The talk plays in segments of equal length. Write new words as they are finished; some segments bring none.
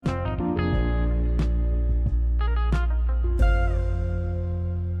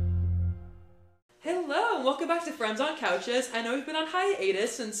and welcome back to Friends on Couches. I know we've been on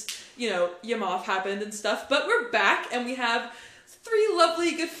hiatus since, Yamoth happened and stuff, but we're back and we have three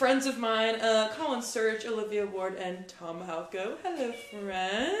lovely good friends of mine, Colin Surge, Olivia Ward, and Tom Halko. Hello,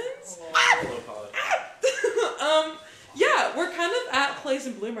 friends. Hello, Colin. Yeah, we're kind of at Plays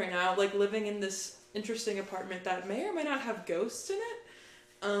in Bloom right now, like living in this interesting apartment that may or may not have ghosts in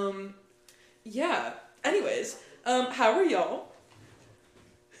it. Yeah. Anyways, how are y'all?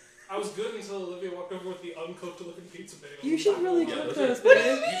 I was good until Olivia walked over with the uncooked looking pizza bagel. You should really cook those, What do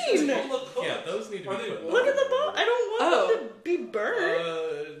babe. you mean? Yeah, those need to be put. Look at the ball. I don't want them to be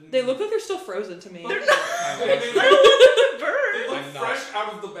burned. They look like they're still frozen to me. They're not. They I don't want them to burn. look I'm not. fresh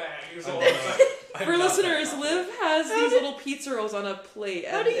out of the bag. Is all I'm saying. For listeners, Liv has these little pizza rolls on a plate.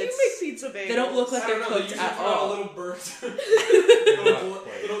 How And do you make pizza bagels? They don't look like I they're don't know, they cooked usually at throw out a all. little burnt.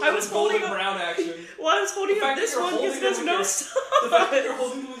 I was holding golden up- brown action. Well, I was holding The up fact this that you're one because holding there's them no with sauce. The fact that you're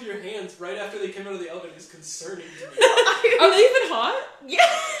holding them with your hands right after they came out of the oven is concerning to me. Are they even hot? Yes.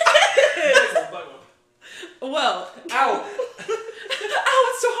 Bye, one. Well, Ow! ow,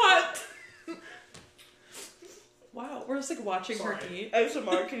 it's so hot. Wow, we're just like watching her Sorry. eat.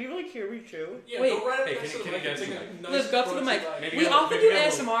 ASMR, can you hear me chew? Yeah, Wait. go right up Hey, next to the can mic you and guys take do a nice Liv, go up to the crunchy mic. bite. Maybe We get a- often maybe do get a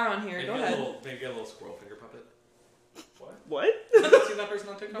little- ASMR on here. Maybe Go get a ahead. maybe get a little squirrel finger puppet. What? What? Have you seen that person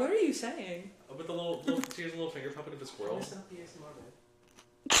on TikTok? What are you saying? With the little she has a little finger puppet of a squirrel. It's not the ASMR, man.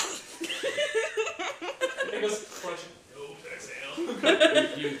 It goes crunching. No, exhale.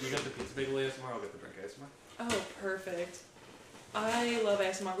 you got the pizza bagel ASMR, I'll get the drink ASMR. Oh, perfect. I love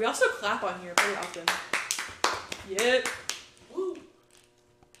ASMR. We also clap on here very often. Yep. Woo!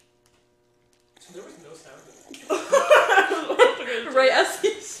 There was no sound. Right as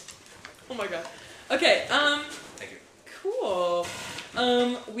these. Oh my god. Okay, Thank you. cool.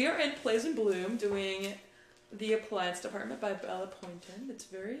 We are in Plays in Bloom doing The Appliance Department by Bella Poynton. It's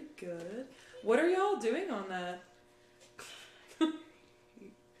very good. What are y'all doing on that? Who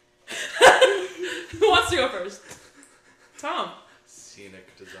wants to go first? Tom.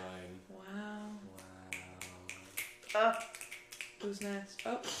 Scenic design. Wow. Wow. Who's next?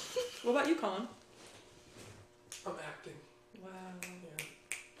 Oh. What about you, Colin? I'm acting. Wow. Yeah.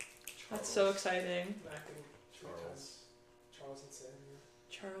 That's so exciting. I'm acting. Charles. Charles and Sam.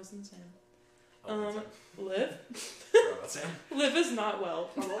 Charles and Sam. Oh, that's Liv? Forgot about Sam. Liv is not well.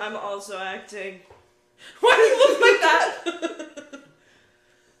 I'm also acting. Why do you look like that?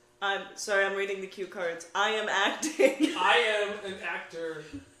 I'm sorry, I'm reading the cue cards. I am acting. I am an actor.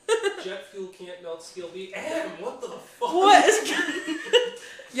 Jet fuel can't melt steel. The M. What the fuck? What is...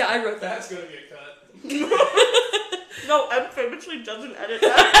 Yeah, I wrote that. That's gonna get cut. No, Em famously doesn't edit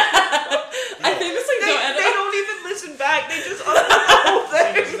that. I famously don't edit. They don't even listen back. They just upload the whole See,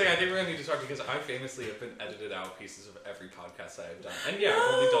 thing. here's the thing, I think we're gonna need to start because I famously have been edited out pieces of every podcast I have done. And yeah,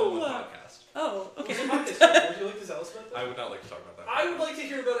 I've only done one podcast. Oh, okay. Would you like to tell us about that? I would not like to talk about that. I would like to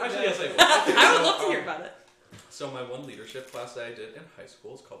hear about it. Actually, yes, I would. I would love to hear about it. So my one leadership class that I did in high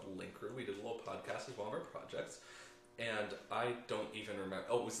school is called Link Crew. We did a little podcast as one of our projects. And I don't even remember.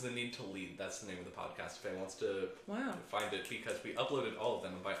 Oh, it was The Need to Lead. That's the name of the podcast. If anyone wants to Wow. find it, because we uploaded all of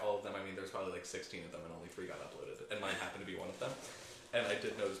them. And by all of them, I mean there's probably like 16 of them and only 3 got uploaded. And mine happened to be one of them. And I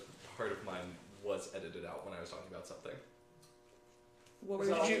did notice part of mine was edited out when I was talking about something. What were So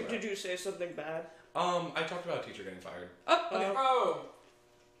you Did talking you, did you say something bad? I talked about a teacher getting fired. Oh, okay. Oh.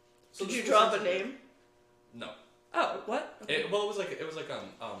 So Did this you was drop a sensitive. name? No. Oh, what? Okay. It was like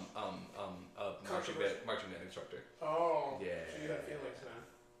marching band instructor. Oh. Yeah. So you had feelings then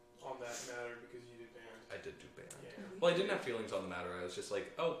on that matter because you did band. I did do band. Yeah. Well, I didn't have feelings on the matter. I was just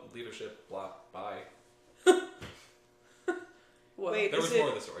like, oh, leadership, blah, bye. What? Wait. There was Is it- more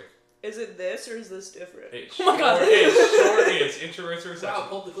of the story. Is it this or is this different? It Oh my God. sure is. Introverts are Wow,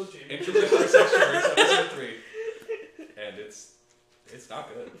 pulled the clip, Jamie. Introverts are extroverts, episode 3. And it's not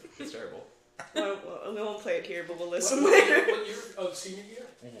good. It's terrible. Well, we won't play it here, but we'll listen What later. year? What year? Oh, senior year?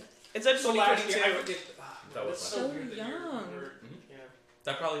 It's at So last year, I 2022. forget. That was that's so weird that you're- young. Yeah.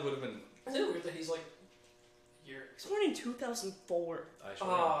 That probably would have been. Isn't it weird that he's like year? It's born in 2004. I should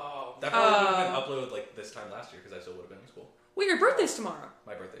Oh. That probably would have been uploaded like this time last year because I still would have been in school. Wait, your birthday's tomorrow.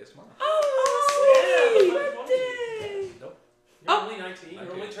 My birthday is tomorrow. Oh, Yeah, happy but birthday! Nope. You're Oh. only 19. You're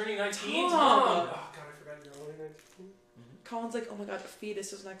 19. only turning 19. Tom. Oh god, I forgot you're only 19. Colin's like, oh my god, a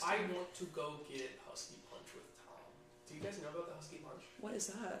fetus is next to I me. want to go get Husky Punch with Tom. Do you guys know about the Husky Punch? What is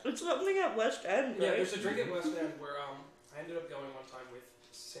that? It's something at West End, Yeah, right? there's a drink at West End where I ended up going one time with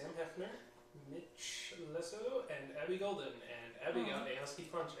Sam Hefner, Mitch Lesso, and Abby Golden, and Abby got a Husky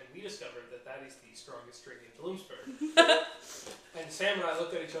Punch, and we discovered that is the strongest drink in Bloomsburg. And Sam and I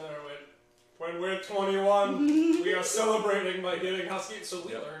looked at each other and went, when we're 21, we are celebrating by getting Husky. So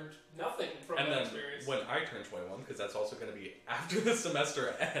we learned nothing from and that then experience. when I turn 21, because that's also going to be after the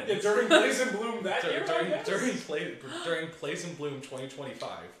semester ends. Yeah, during Blaze and Bloom that year, during Plays and Bloom 2025,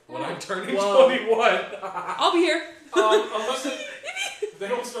 when I'm Oh. turning Whoa. 21. I'll be here. Unless they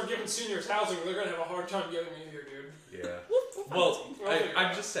don't start giving seniors housing, they're gonna have a hard time getting me here, dude. Yeah. Well, Well,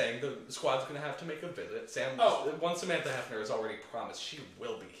 I'm just saying, the squad's going to have to make a visit. Once Samantha Hefner has already promised she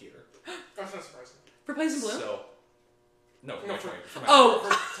will be here. That's not surprising. for Plays and Bloom? So, no, for No, my for- 20. For my Oh.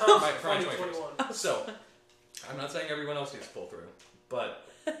 For Tom's My- for my 2021. So, I'm not saying everyone else needs to pull through, but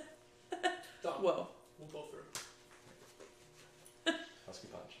Done. Whoa. We'll pull through. Husky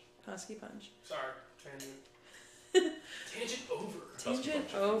Punch. Husky Punch. Sorry, tangent. Tangent over. Busky Tangent Punch,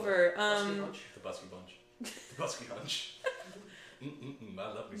 if you will. over. Busky Punch. The Busky Bunch. The Busky Hunch. I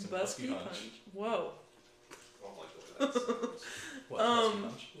love me some Busky Busky Punch. Hunch. Whoa. I don't like the way that sounds. What, Busky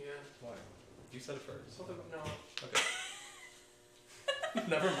Hunch? Yeah. Why? You said it first. Something no. Okay.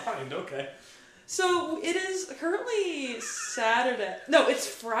 Never mind, okay. So it is currently Saturday. No, it's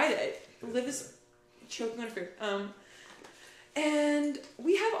Friday. Liv is choking on food. And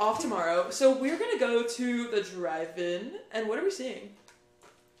we have off tomorrow, so we're gonna go to the drive-in. And what are we seeing?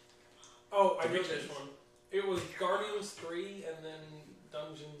 Oh, I Did we know this change? one. It was Guardians 3 and then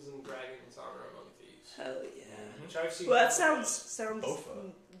Dungeons and Dragons Honor Among Thieves. Hell yeah. Which I've seen. Well, that sounds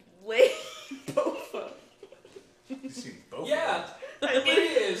Bofa. lame. Bofa. You see both. Yeah, I it literally,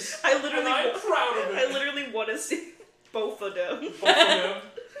 is. I And literally, I'm proud of I it. literally want to see both of them. Both of them.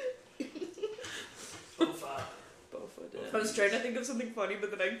 Both, Bofa I did. was trying to think of something funny,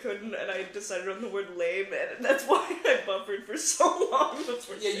 but then I couldn't, and I decided on the word lame, and that's why I buffered for so long.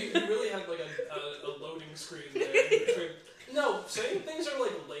 Before Yeah, you really had like a loading screen there. No, saying things are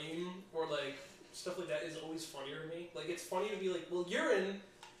like lame or like stuff like that is always funnier to me. Like it's funny to be like, well, you're in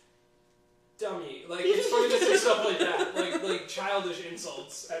dummy. Like it's funny to say stuff like that, like childish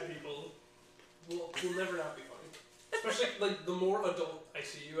insults at people. Will never not be funny. Especially like the more adult I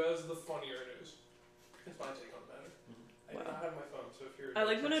see you as, the funnier it is. It's my take on the matter. I do Wow. not have my phone, so if you're I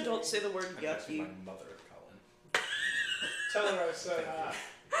like when texting adults me, say the word I'm texting yucky. my mother, Colin. tell her I said Thank hi.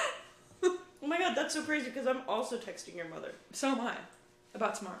 Oh my god, that's so crazy because I'm also texting your mother. So am I.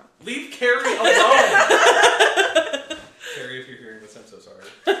 About tomorrow. Leave Carrie alone! Carrie, if you're hearing this, I'm so sorry.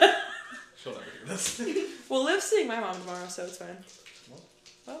 She'll never hear this. Well, Liv's seeing my mom tomorrow, so it's fine.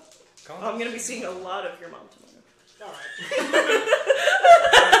 Colin, I'm gonna be seeing a lot of your mom tomorrow. Alright.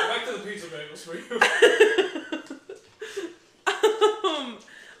 Back to the pizza bagels for you.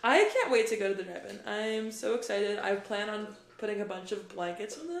 I can't wait to go to the drive-in. I'm so excited. I plan on putting a bunch of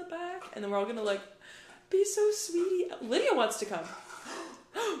blankets in the back, and then we're all gonna like be so sweetie. Lydia wants to come.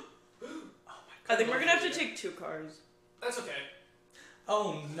 I think we're gonna have to take 2 cars. That's okay.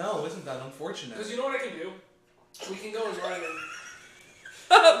 Oh no, isn't that unfortunate? Because you know what I can do? We can go and run in.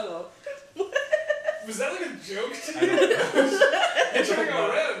 Whoa. Was that like a joke to I you? don't know. It's like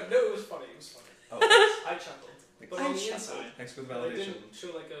around. No, it was funny. It was funny. Oh, I chuckled. But I on the chuckled. inside, thanks for the I validation. didn't show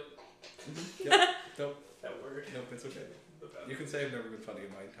like a Yep. Nope. that word. Nope, it's okay. The bad You can say I've never been funny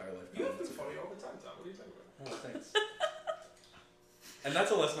in my entire life. You have been It's okay. funny all the time, Tom. What are you talking about? Oh, thanks. And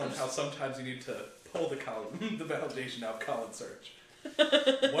that's a lesson on how sometimes you need to pull the validation out of Colin search.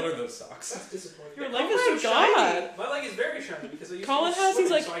 What are those socks? That's disappointing. Your Oh leg my is so God. shiny. My leg is very shiny because I used Colin to has these,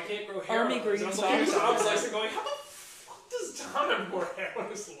 swimming, like, so I can't grow hair army on it. green And I'm looking at socks. Tom's legs and going, how the fuck does Tom have more hair on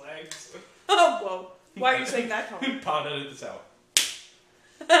his legs? Oh, whoa. Why are you saying that, Colin? Pod edit this out.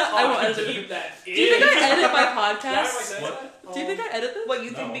 I won't edit it. keep that in. Do you think I edit my Why am I podcast? saying What? that? Do you think I edit this? What, you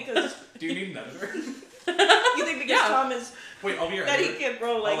think No. because Do you need an editor? you think because Yeah. Tom is Wait, I'll be your that he editor. can't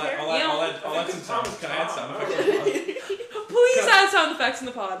grow leg hair? I'll add I think some sound. Tom's Can I add Tom. sound effects? in the Please add sound effects in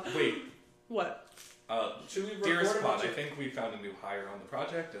the pod. pod? Wait, What? Should we record dearest a pod, bunch I of- think we found a new hire on the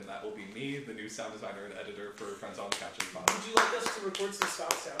project, and that will be me, the new sound designer and editor for Friends on Couches pod. Would you like us to record some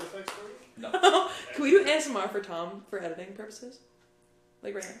stock sound effects for you? No. Can we do ASMR for Tom for editing purposes?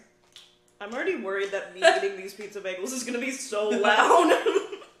 Like right now. I'm already worried that me eating these pizza bagels is gonna be so loud.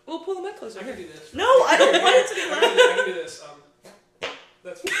 We'll pull the mic closer. I can Here. do this. No, I don't want it to be I loud. can do this.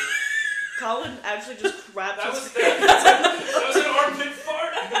 That's weird. Colin actually just crapped That his was that was an armpit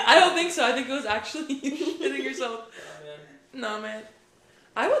fart. I don't think so. I think it was actually you hitting yourself. Oh, man. No, man.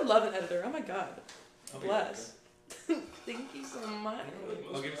 I would love an editor. Oh my god. I'll be your Bless. Thank you so much.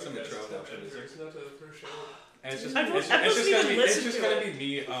 I'll give you some intro Not and outro music. to the first show. And it's just, I don't- it's, I it's don't just even gonna be, listen it's just to gonna it.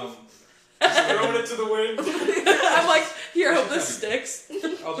 be me. Throwing it to the wind. I'm like, here, I hope this sticks.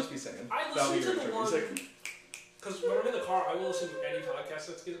 I'll just be saying. I That'll be listen your to the intro one music. because when I'm in the car, I will listen to any podcast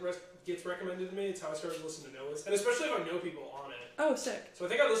that gets recommended to me. It's how I started to listen to Noah's, and especially if I know people on it. Oh, sick. So I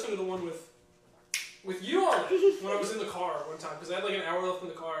think I listened to the one with with you on it when I was in the car one time because I had like an hour left in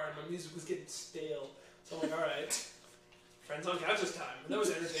the car and my music was getting stale. So I'm like, all right, friends on couches time. And that was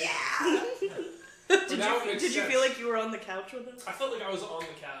entertaining. Did you feel like you were on the couch with us? I felt like I was on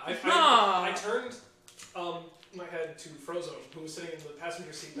the couch. I turned my head to Frozone, who was sitting in the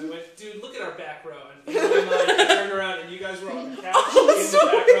passenger seat, and I went, dude, look at our back row. And in my mind, I turned around and you guys were on the couch in the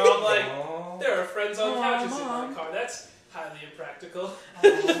back row. I'm like, there are friends on couches in my car. That's highly impractical.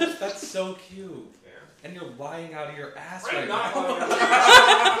 That's so cute. Yeah. And you're lying out of your ass I'm right not now.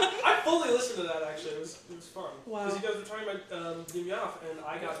 I fully listened to that actually. It was fun. Wow. Because you guys were talking about Yim Yaf, and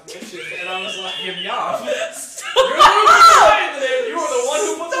I got mentioned, and I was like, Yim Yaf. You're the one who put the lie in the name. You were the one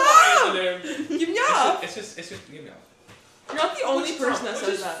who put the lie in the name. Yim Yaf. It's just Yim Yaf. You're not the only person that Which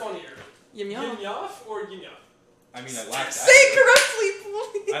says is that. funnier? Yim Yim Yaf. Yaf or Yim Yaf? I mean, I laughed. Say it correctly,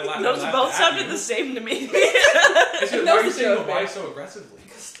 please. I laughed. Those both sounded the same to me. It's just, That why are was you a saying joke, the why man. so aggressively?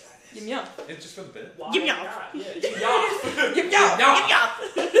 Yim Yaf. It's just for the bit. Why Yim Yaf. not? Yeah, Yim Yaf. Yim Yaf.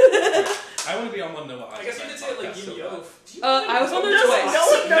 I want to be on one Noah. I guess you could say it like Yim Yof. I was on there Doesn't twice. no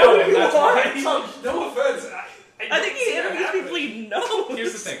one know No, who you that's are? why. No offense. I think he interviews people you know.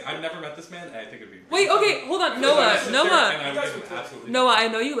 Here's the thing. I've never met this man, and I think it'd be. Wait, okay, hold on. And I would Noah, give him absolutely. Noah, I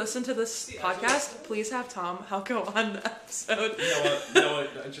know you listen to this podcast. Please have Tom Halko on the episode. Noah,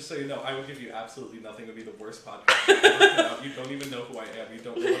 just so you know, I will give you absolutely nothing. It would be the worst podcast you've ever put out. You don't even know who I am. You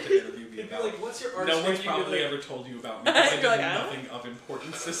don't know what to interview me You'd be about. like, what's your artist? No one's You could probably like- ever told you about me. Because I You're did like, I don't nothing of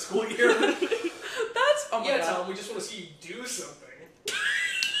importance this school year. That's, oh my Yeah, god. Tom, we just want to see you do something.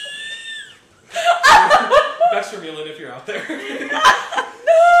 Bex Vermeulen, if you're out there. No!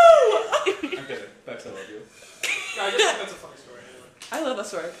 I'm kidding. Bex, I love you. No, I just think that's a funny story anyway. I love that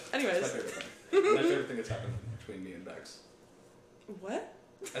story. It's my Anyways. favorite thing. My favorite thing that's happened between me and Bex. What?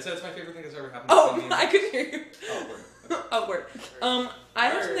 I said it's my favorite thing that's ever happened Oh, between me and I Bex. couldn't hear you. Oh, word. Oh, word. I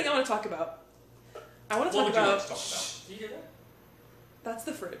have something I want to talk about. I want to What talk would you like about... to talk about? Do you hear that? That's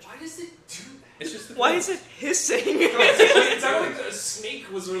the fridge. Why does it do that? It's just the Why ghost. is it hissing? It sounded like a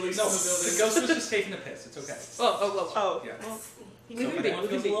snake was released No, in the building. the ghost was just taking a piss. It's okay. Oh. Oh. Yeah. Well, So leave if it be. anyone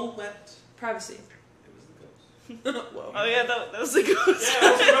Leave it feels a be. little wet, Privacy. it was the ghost. Whoa. Oh yeah, that was the ghost.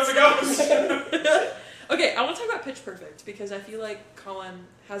 Yeah, that's a ghost. Okay, I want to talk about Pitch Perfect because I feel like Colin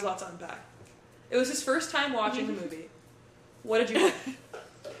has lots to unpack. It was his first time watching the movie. What did you think?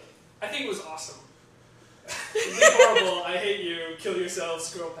 I think it was awesome. It's horrible. I hate you. Kill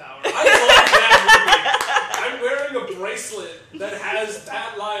yourselves. Girl power. I love that movie. I'm wearing a bracelet that has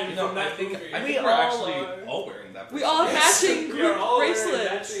that line from that movie. I think We we're all actually are. all wearing that. We all have Yes, matching we are group all wearing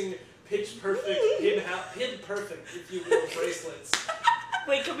bracelets. matching pitch perfect, pin perfect, if you will, bracelets.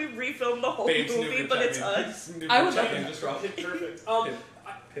 Wait, can we refilm the whole Babes, new movie, group but chat it's name. us? New I group would chat like name that. just dropped. Pin perfect.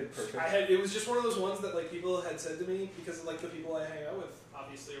 Pin perfect. It was just one of those ones that like people had said to me because of like the people I hang out with,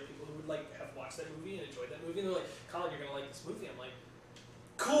 obviously, are people who would like have watched that movie and enjoyed that movie, and they're like, "Colin, you're gonna like this movie." I'm like,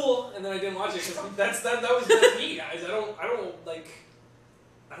 "Cool," and then I didn't watch it because that's me, guys. I don't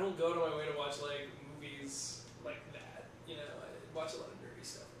go to my way to watch like movies like that. You know, I watch a lot of nerdy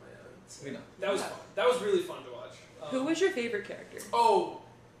stuff on my own. So We know. that was fun. That was really fun to watch. Who was your favorite character? Oh,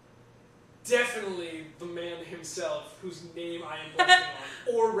 definitely the man himself, whose name I am blanking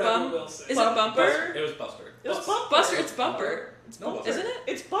on, or Rebel Wilson. Is it Bumper? It was Buster. It was Bumper. Buster, it's Bumper. No, Buster. Isn't it?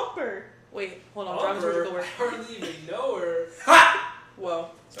 It's Bumper. Wait, hold on. Drama's words of the I word. hardly even know her. Whoa.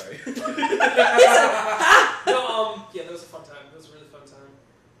 Sorry. No, yeah, that was a fun time. That was a really fun time.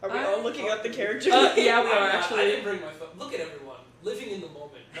 Are we all looking up the character? Yeah, we I'm are not- I actually. didn't bring my phone. Look at everyone living in the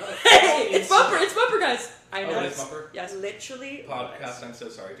moment. Not a Hey, fucking it's Bumper. It's Bumper, guys. I know. Oh, it is Bumper? Yes. Literally. Podcast, I'm so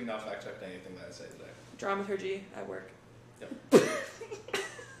sorry. Do not fact check anything that I say today. Dramaturgy at work. Yep.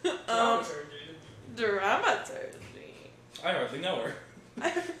 Dramaturgy. Dramaturgy. I hardly know her.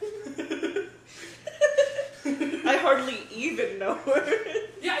 I hardly even know her.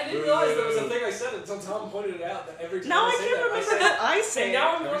 Yeah, I didn't realize that was a thing I said until Tom pointed it out. That every time Now I say can't that, remember say, how I say And it. now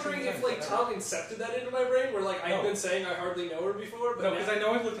I'm Every wondering single if time. like Tom incepted that into my brain, where like I've No. been saying I hardly know her before, but No, now- because I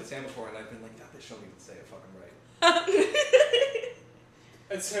know I've looked at Sam before and I've been like, God, this don't even say it fucking right.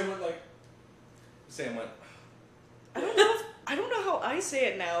 And Sam went like, Sam went, I don't know how I say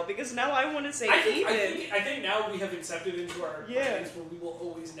it now because now I want to say I even. think now we have incepted into our Yeah. brains where we will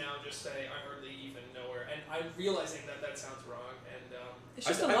always now just say I hardly even know her, and I'm realizing that sounds wrong, and It's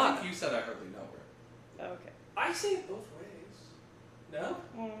just I a lot. think you said I hardly know her. Okay. I say it both ways. No?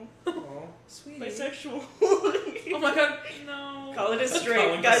 Oh. Sweetie. Bisexual. Oh my god, no. Colin is straight,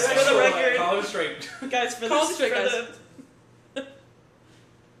 Colin guys. For the bisexual. record, Colin straight. guys. For Colin's the straight, for guys. the.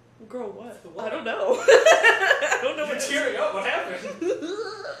 Girl, what? The what? I don't know. I don't know You're what. tearing up. What happened?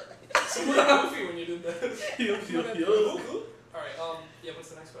 Someone goofy when you did that. Alright, yeah, what's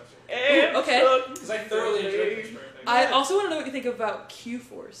the next question? And okay. Because I thoroughly enjoyed Pitch Perfect. I also want to know what you think about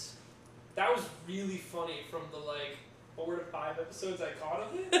Q-Force. That was really funny from the, 4 to 5 episodes I caught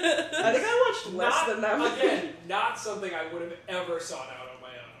of it. I think I watched less than that. Again, not something I would have ever sought out on my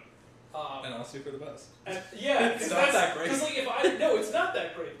own. And honestly, for the best. Yeah, It's not that great. Because no, it's not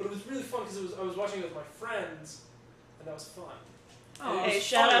that great, but it was really fun because I was watching it with my friends, and that was fun. Oh, And it Hey, was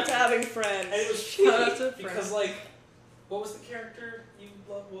shout out funny. to having friends. And it was Shout out funny to because what was the character you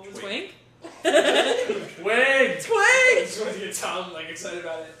loved? What was it? Twink? Wait! I Twink! just wanted to get Tom excited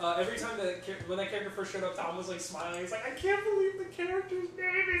about it. Every time when that character first showed up, Tom was smiling. He's like, I can't believe the character's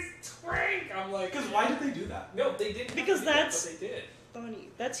name is Twink. I'm like, Because why did they do that? no, they didn't. Because have to do that, that's- but they did. Funny.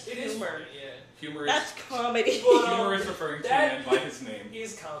 That's It is humor. funny, yeah. Humor That's comedy. Well, humor is referring to that- him by his name.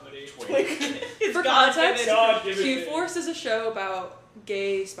 Is comedy. Twink. It's For God context, given. God given. Q-Force is a show about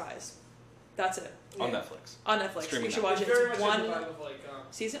gay spies. That's it. On Yeah. Netflix. On Netflix. Streaming You should now. watch It's it. very It's much in the one vibe of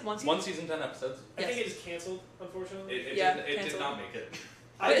season? One season? 1 season, 10 episodes. I Yes. think it is canceled, unfortunately. It Yeah, did canceled. not make it.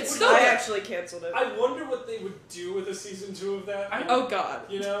 But it's would- still I good. actually canceled it. I wonder what they would do with a season 2 of that. Oh god.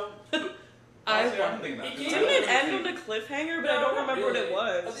 You know? I Honestly, I'm want thinking that. It Didn't it end on a cliffhanger? But I don't not remember what it really.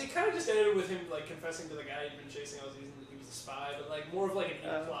 was. It kind of just ended with him confessing to the guy he'd been chasing all season that he was a spy, but more of an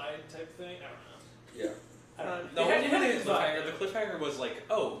implied type thing. I don't know. Yeah. I don't know. The It had- only it had a thing good the vibe. cliffhanger was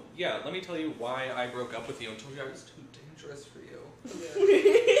oh, yeah, let me tell you why I broke up with you and told you I was too dangerous for you.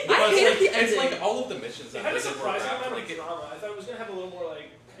 Yeah. I hated the It's ending. all of the missions It that had a they did were surprising wrapped, amount of it- drama. I thought it was going to have a little more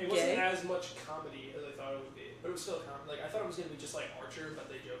it wasn't Gay? as much comedy as I thought it would be. But it was still I thought it was going to be just Archer, but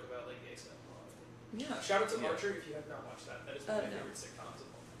they joke about gay stuff more often. Yeah. Shout out to Yeah. Archer if you have not watched that. That is one of my No. favorite sitcoms of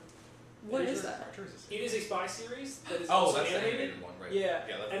all time. What is that? It is a spy series that is Oh, also that's the animated. animated one, right? Yeah,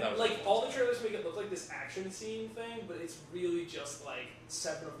 Yeah, and that was all the trailers make it look like this action scene thing, but it's really just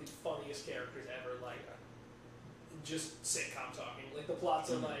 7 of the funniest characters ever, just sitcom talking. The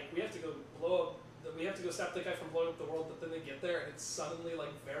plots are we have to go we have to go stop the guy from blowing up the world, but then they get there and it's suddenly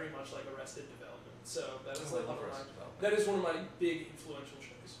very much like Arrested Development. So that is that is one of my big influential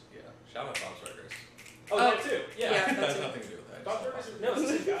shows. Yeah. Shout out Bob's Burgers. Oh, that too. Yeah. Yeah. That That's has it. nothing to do with that. Bob Burgers. No, it's the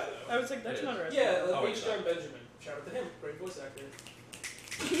same guy though. I was like, that's It not is. right. Yeah, Oh, H. it's John not. Benjamin. Shout out to him. Great voice actor.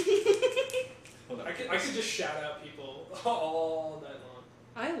 Hold on. I could just shout out people all night long.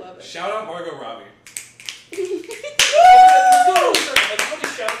 I love it. Shout out Margot Robbie. Everybody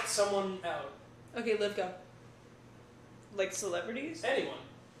shout someone out. Okay, Liv, go. Like celebrities? Anyone.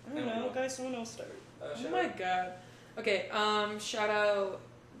 I don't know. Guys, someone else start. Oh Shout my out. god. Okay, shout out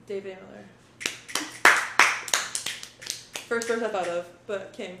David A. Miller. First person I thought of,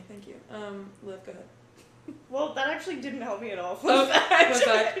 but King, thank you. Liv, go ahead. Well, that actually didn't help me at all. Oh, Fun fact. fun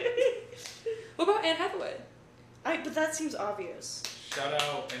fact. What about Anne Hathaway? But that seems obvious. Shout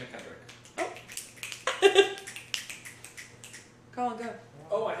out Anna Kendrick. Colin, go.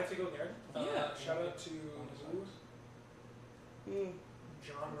 Oh, I have to go there. Yeah. Shout out to Mm.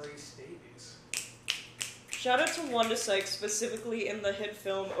 John Rhys Davies. Shout out to Wanda Sykes, specifically in the hit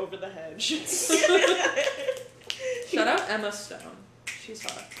film Over the Hedge. Shout out Emma Stone. She's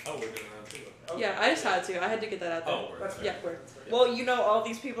hot. Oh, we're doing round 2. Oh, Yeah, I just had to. I had to get that out there. Oh, we're That's fair. Yeah, we're. Well, all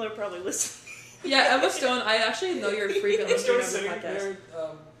these people are probably listening. Yeah, Emma Stone. I actually know you're a freak and I'm listening to sitting the podcast. there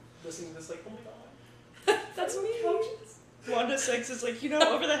listening to this oh my god. That's me. Wanda Sykes is like,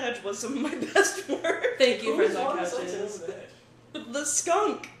 Over the Hedge was some of my best work. Thank you, Who is friends on Wanda Sykes in couches. Over the Hedge? The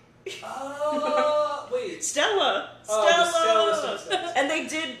skunk. Wait. Stella. Oh, the Stella. And they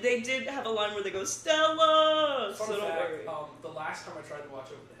did have a line where they go, Stella! Fun So don't fact, worry. the last time I tried to watch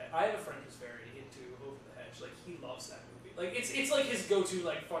Over the Hedge, I have a friend who's very into Over the Hedge. He loves that movie. It's his go-to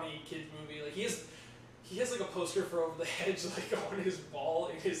funny kids movie. He has a poster for Over the Hedge on his wall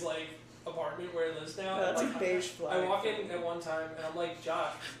in his apartment where he lives now. Oh, that's And, a beige flag. I walk in at one time and I'm like,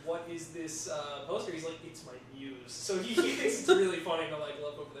 Josh, what is this poster? He's like, it's my muse. So he thinks it's really funny to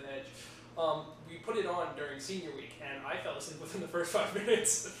love Over the Hedge. We put it on during senior week and I fell asleep within the first 5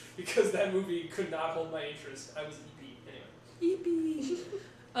 minutes because that movie could not hold my interest. I was EP anyway.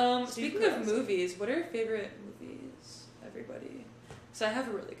 EP. Speaking of movies, what are your favorite movies, everybody? So I have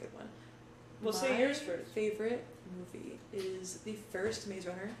a really good one. We'll say yours first. My favorite movie is the first Maze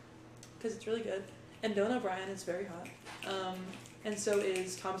Runner because it's really good, and Dylan O'Brien is very hot, and so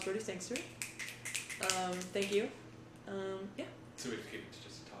is Thomas Brody Sangster. Thank you. Yeah. So we have to keep it to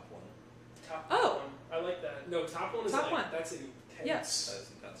just the top one. Top Oh. one. I like that. No, top one is Top one. that's intense. Yes. That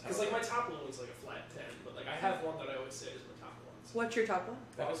is intense. Because my top one was a flat 10, but I have one that I always say is my top ones. What's your top one?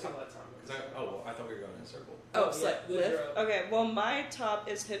 I was gonna let Tom go. I thought we were going in a circle. Oh, yeah, Slip. Liv, Liv? you're up. Okay, well, my top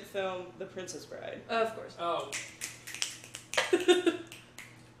is hit film The Princess Bride. Of course. Oh,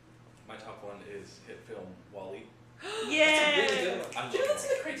 My top one is hit film Wall-E. Yeah. That's a really good one. I Do you know love that's in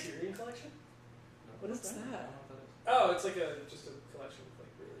the Criterion collection? What is What's that? I don't that? know what that is. Oh, it's like just a collection of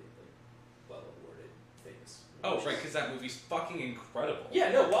like really like well awarded famous. Oh, right, because that movie's fucking incredible.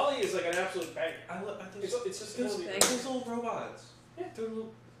 Yeah, no, Wall-E is like an absolute banger. I love It's just those, totally Thanks. those little robots. Yeah. They're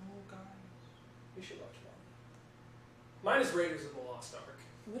little guys. You should watch Wall-E. Mine is Raiders of the Lost Ark.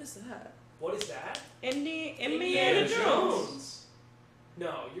 What is that? What is that? Indiana Indiana Jones.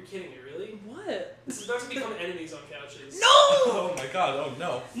 No, you're kidding me, really? What? This is about to become enemies on couches. No! Oh my god, oh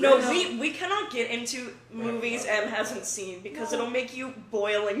no. No, No. we cannot get into movies M hasn't seen because No. it'll make you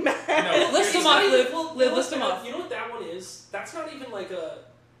boiling mad. No. List them It's off, not Liv. even- well, Liv, you know list them what- off. You know what that one is? That's not even like a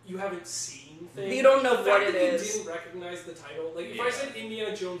you haven't seen thing. You don't know the what fact it that is. You didn't recognize the title. Like if Yeah. I said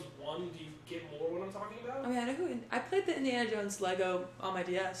Indiana Jones 1, do you get more what I'm talking about? I mean, I know who. I played the Indiana Jones Lego on my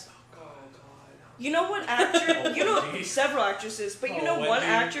DS. Oh god. You know what actor? You know Jeez. several actresses, but you Oh, know one Wendy.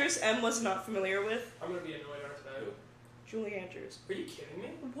 actress M was not familiar with? I'm gonna be annoyed after that. Julie Andrews. Are you kidding me?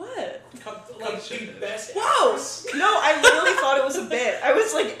 What? Like the best. Whoa! actress. No, I literally thought it was a bit. I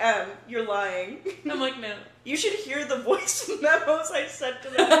was like, M, you're lying. I'm like, no. You should hear the voice memos I sent to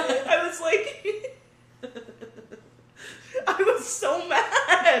them. I was like, I was so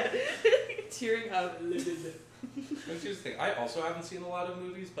mad. Tearing up. Here's the thing, I also haven't seen a lot of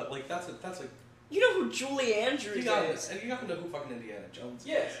movies, but like that's a You know who Julie Andrews you gotta is? and you happen to know who fucking Indiana Jones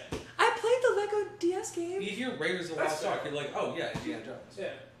Yeah. is. I played the Lego DS game. You hear Raiders of the That's Lost fair. Ark, you're like, oh yeah, Indiana Jones.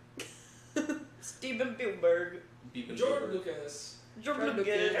 Yeah. Steven Spielberg. Beep and George Bieber. Lucas. Jordan Jordan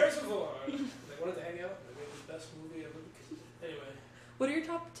Lucas. Harrison Ford. They wanted to hang out. They made the best movie ever. Anyway. What are your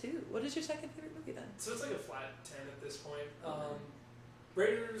top two? What is your second favorite movie then? So it's like a flat 10 at this point.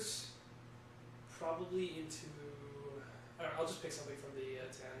 Raiders, probably into. I don't know, I'll just pick something from the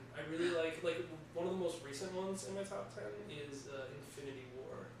 10. I really like one of the most recent ones in my top 10 is Infinity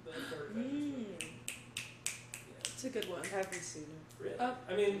War, the third Avengers movie. Yeah. It's a good one. I haven't seen it. Really? Oh.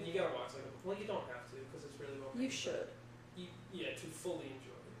 I mean, you gotta watch it. Well, you don't have to because it's really well made. You should. Yeah, to fully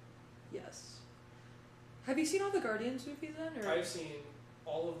enjoy it. Yes. Have you seen all the Guardians movies then? Or? I've seen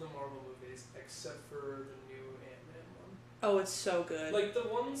all of the Marvel movies except for the new Ant-Man one. Oh, it's so good. Like the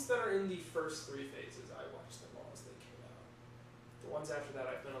ones that are in the first 3 phases, I watched them all as they came out. The ones after that,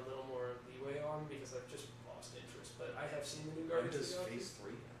 I've been a little more leeway on because I've just lost interest. But I have seen the new When Guardians does of the Phase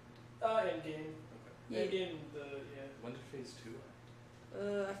Galaxy. 3 end? Endgame. Yeah. Endgame. Yeah. When did Phase 2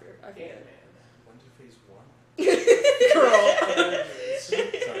 end? I forget. Ant-Man. When did Phase 1 end? Girl. Avengers.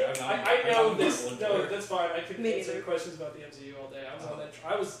 Sorry, I'm not. I know I'm not this. one No, for- that's fine. I could Me answer neither. questions about the MCU all day. I was on that.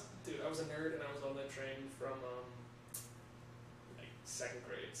 I was a nerd, and I was on that train from like 2nd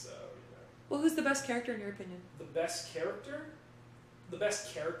grade. So you know. Well, who's the best character in your opinion? The best character,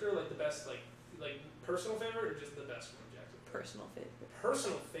 like the best like personal favorite, or just the best one objective. Personal favorite.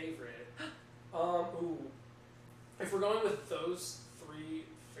 Personal favorite. Ooh. If we're going with those 3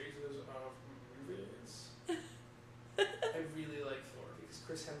 phases of movies, I really like Thor because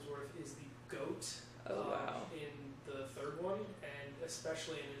Chris Hemsworth is the GOAT. Oh wow. In the 3rd one, and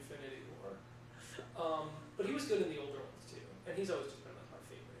especially in Infinity War. But he was good in the older ones too, and he's always just been like my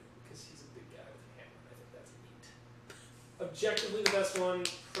favorite because he's a big guy with a hammer. I think that's neat. Objectively, the best one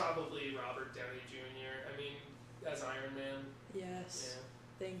probably Robert Downey Jr. I mean, as Iron Man. Yes. Yeah.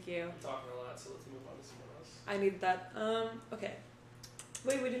 Thank you. I'm talking a lot, so let's move on to someone else. I need that. Okay.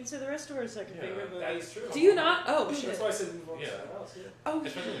 Wait, we didn't say the rest of our second Yeah, favorite movie. That is true. Do you not? Oh That's shit. why I said move on to Yeah. someone else. Yeah. Oh.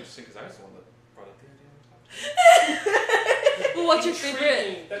 Especially interesting because I was the one that brought up the idea of top 2. Well, what's your favorite?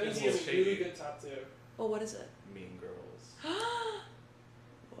 Intriguing. That means he has a Shady. really good top 2. Well, what is it? Mean Girls.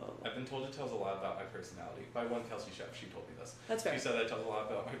 Whoa. I've been told it tells a lot about my personality. By one Kelsey Chef, she told me this. That's fair. She said that tells a lot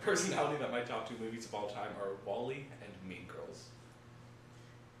about my personality, that my top 2 movies of all time are Wall-E and Mean Girls.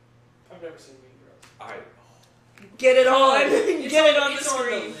 I've never seen Mean Girls. Get it on! It's Get it on the it's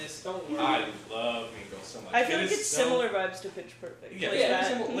screen! On the list. Don't worry. I love Mean Girls so much. I feel It like is it's so- similar vibes to Pitch Perfect. Yeah, like it's that.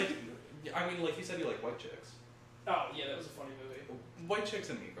 very similar. Like, I mean, like you said, you like white chicks. Oh yeah, that was a funny movie. White chicks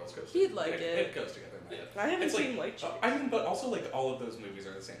and Mean Girls goes. He'd like it. it. It goes together in my head. I haven't It's like- seen White Chicks. I mean, but also like all of those movies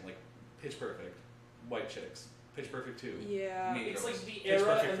are the same. Like Pitch Perfect, White Chicks, Pitch Perfect 2. Yeah. Mean It's Girls. like the Pitch era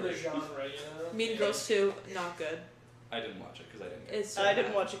Perfect and the 3. genre, you know. Mean Girls 2, not good. I didn't watch it because I didn't. Care. It's so I didn't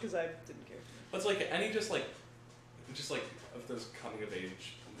bad. watch it because I didn't care. But it's like any just like of those coming of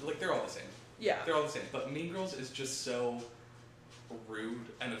age, like they're all the same. Yeah. They're all the same. But Mean Girls is just so rude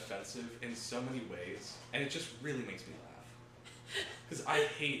and offensive in so many ways, and it just really makes me laugh. Because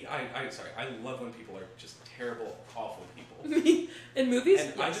I love when people are just terrible, awful people. In movies?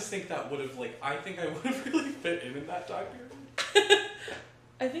 And Yes. I just think that would have, like, I think I would have really fit in that time period.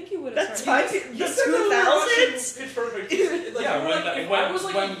 I think you would have That's started. fine. You The said that we were watching 2000s? Pitch Perfect. Like, Yeah, you were when like, that- if when- I was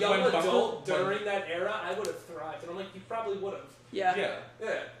like when- a young when adult Bumble- during that era, I would have thrived. And I'm like, you probably would have. Yeah. Yeah.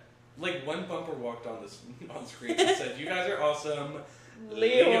 Yeah. Like when Bumper walked on this on screen and said, "You guys are awesome."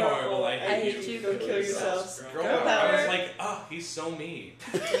 Lee Lee Horrible, I hate you. Go kill yourselves. Girl Girl power. I was power. like, "Oh, he's so mean."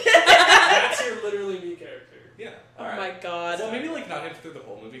 That's your literally me character. Yeah. Oh Alright. my god. Well, maybe like not him through the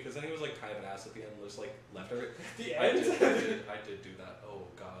whole movie because then he was like kind of an ass at the end, and just like left her. The I end. did do that. Oh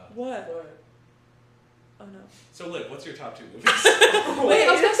god. What? What? Oh no. So Liv, what's your top 2 movies? Wait,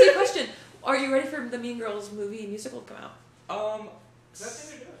 I was gonna ask you a question. Are you ready for the Mean Girls movie and musical to come out? Is that thing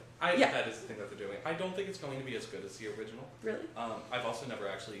they're doing? Yeah. That is the thing that they're doing. I don't think it's going to be as good as the original. Really? I've also never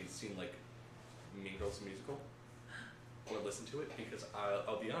actually seen like Mean Girls the musical or listened to it because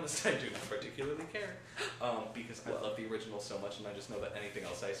I'll be honest, I do not particularly care because I love the original so much, and I just know that anything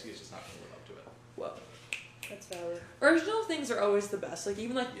else I see is just not going to live up to it. Whoa. That's valid. Original things are always the best. Like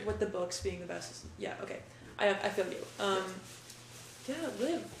even like Yeah. with the books being the best. Yeah. Okay. I feel you. Yeah.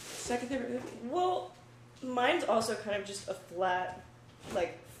 Liv. Second favorite movie. Well, mine's also kind of just a flat,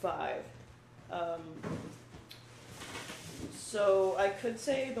 like, 5. So I could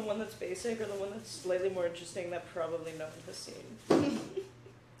say the one that's basic or the one that's slightly more interesting that probably no one has seen.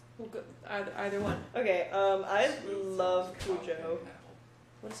 Well, good. Either one. Okay, I love Cujo.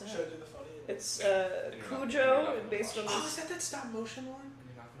 What is Should I that? do the funny? It's you're Cujo not based on Oh, is this. that stop motion one?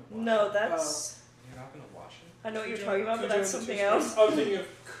 You're not going to watch No, it. that's. You're not going to watch it. I know what you're Cujo- talking about, but Cujo that's and the something Two else. Strings. I'm thinking of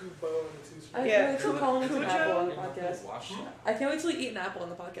Kubo and the Two I Strings. Yeah, can't wait till Colin eats an Cujo- apple on the You're not podcast. gonna watch it. I can't wait till you eat an apple on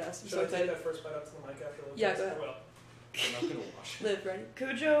the podcast. I'm Should so I take excited. that first bite up to the mic after the Yeah, go ahead. Well, You're not going to watch it. Liv, ready?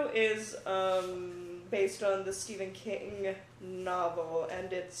 Cujo is based on the Stephen King novel,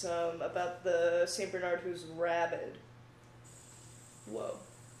 and it's about the Saint Bernard who's rabid. Whoa.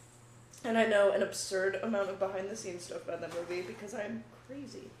 And I know an absurd amount of behind the scenes stuff about that movie because I'm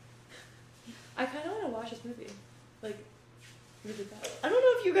crazy. I kind of want to watch this movie. Like, really bad. I don't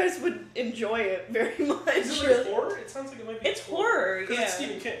know if you guys would enjoy it very much. is it like horror? It sounds like it might be. It's horror, Because yeah. it's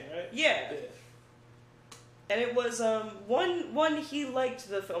Stephen King, right? Yeah. And it was one he liked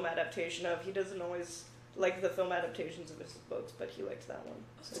the film adaptation of. He doesn't always like the film adaptations of his books, but he liked that one.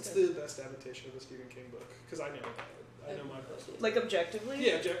 So It's good. the best adaptation of the Stephen King book because I know about it. I know my personal. Like objectively?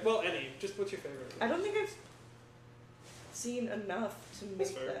 Yeah, well, any. Just what's your favorite? I don't think I've seen enough to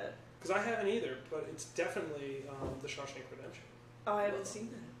That's make fair. that. Because I haven't either, but it's definitely The Shawshank Redemption Oh, I haven't seen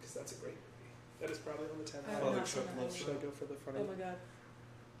that. because that's a great movie. That is probably on the 10th. I have Father not seen Chuck that loves movie. Should I go for the funny? Oh my god.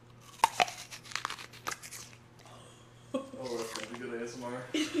 Oh, that's going to be good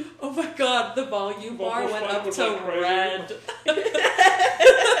ASMR. Oh my god, the volume bar Vocal went fry up was to like crazy. red.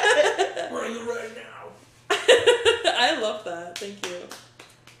 We're in the red now. I love that. Thank you.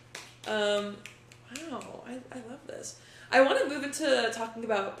 Wow, I love this. I want to move into talking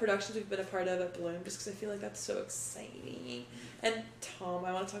about productions we've been a part of at Bloom, just because I feel like that's so exciting. And Tom,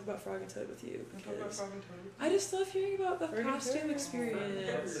 I want to talk about Frog and Toad with you. Because I just love hearing about the Frog and costume Toad. I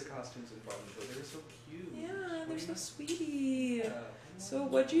experience. love the costumes in Frog and Toad. They were so cute. Yeah, they're so sweetie. Yeah. So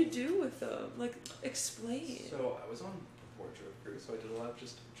what'd you do with them? Like, explain. So I was on wardrobe crew, so I did a lot of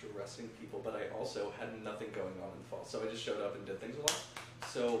just dressing people, but I also had nothing going on in fall, so I just showed up and did things a lot.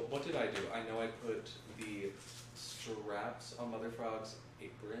 So what did I do? I know I put the straps on Mother Frog's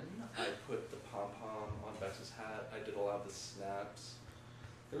apron. I put the pom-pom on Bex's hat. I did a lot of the snaps.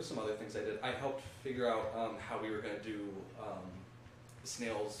 There were some other things I did. I helped figure out how we were going to do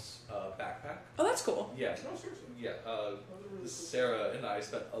Snail's backpack. Oh, that's cool. Yeah. No, seriously. Yeah, That was really cool. Sarah and I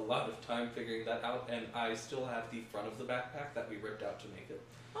spent a lot of time figuring that out, and I still have the front of the backpack that we ripped out to make it.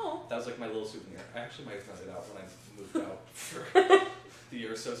 Oh. That was like my little souvenir. I actually might have found it out when I moved out for the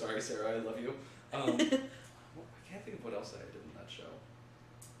year. So sorry, Sarah. I love you. Well, I can't think of what else I did in that show.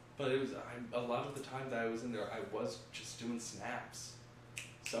 But it was a lot of the time that I was in there, I was just doing snaps.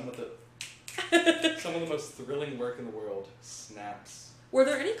 Some of the most thrilling work in the world. Snaps. Were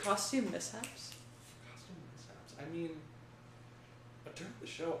there any costume mishaps? Costume mishaps. I mean, during the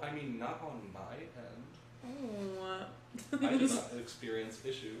show, I mean, not on my end. Oh. I did not experience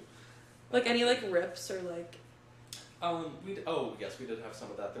issue. Like any like rips or like. Oh yes, we did have some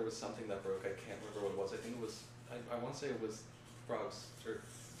of that. There was something that broke. I can't remember what it was. I think it was. I want to say it was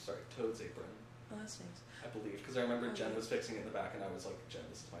Toad's apron. Oh, that's nice. I believe because I remember Jen Okay. was fixing it in the back, and I was like, Jen,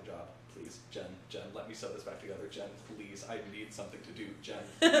 this is my job. Please, Jen, let me sew this back together. Jen, please, I need something to do. Jen,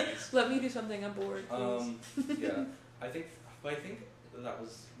 please. Let me do something. I'm bored. Please. Yeah. I think that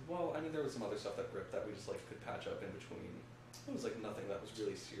was. Well, I mean, there was some other stuff that ripped that we just like could patch up in between. It was like nothing that was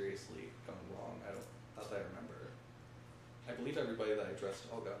really seriously going wrong. Not that I remember. I I believe everybody that I dressed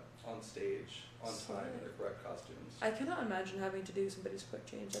all got on stage on time in their correct costumes. I cannot imagine having to do somebody's quick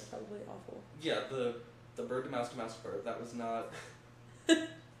change. That's probably awful. Yeah, the bird to mouse part, that was not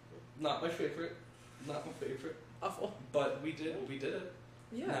not my favorite. Not my favorite. Awful. But we did it.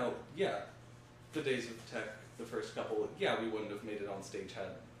 Yeah. Now, yeah, the days of tech, the first couple, yeah, we wouldn't have made it on stage had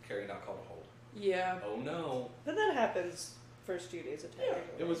Carrie not called a hold. Yeah. Oh no. But that happens first 2 days of tech. Yeah,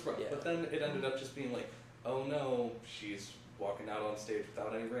 it was rough. Yeah. But then it ended up just being like, oh no, she's walking out on stage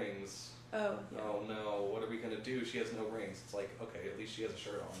without any rings. Oh. Yeah. Oh no, what are we gonna do? She has no rings. It's like, okay, at least she has a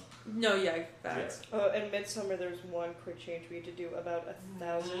shirt on. No, yeah, facts. In Midsummer, there's one quick change we had to do about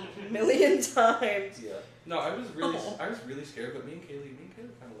 1,000 million times. Yeah. No, I was really scared, but me and Kaylee kind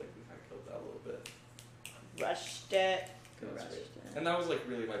of killed that a little bit. Rushed it. That was great. And that was like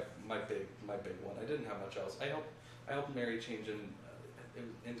really my big one. I didn't have much else. I helped Mary change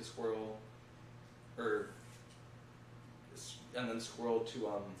into Squirrel, and then Squirrel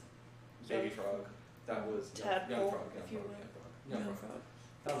to Baby Frog. That was Tadpole, Young Frog. Young Frog.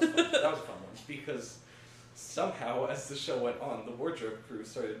 That was fun. That was a fun one because somehow, as the show went on, the wardrobe crew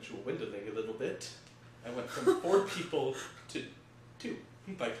started dwindling a little bit. I went from 4 people to 2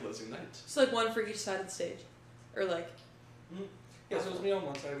 by closing night. So like one for each side of the stage, or like. Mm-hmm. Yeah, so it was me on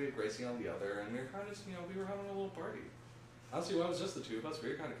one side, we had Gracie on the other, and we were kind of just, we were having a little party. Honestly, when it was just the 2 of us, we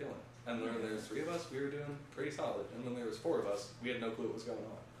were kind of killing. And then there was 3 of us, we were doing pretty solid. And then there was 4 of us, we had no clue what was going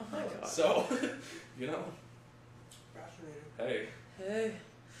on. Oh my god. So, Fascinating. Hey.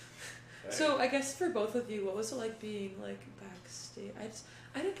 So I guess for both of you, what was it like being like backstage?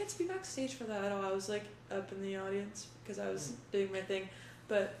 I didn't get to be backstage for that at all. I was like up in the audience because I was doing my thing.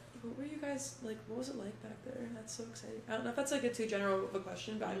 But what were you guys like? What was it like back there? That's so exciting. I don't know if that's like a too general of a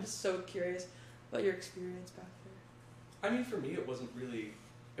question, but I'm just so curious about your experience back there. I mean, for me, it wasn't really.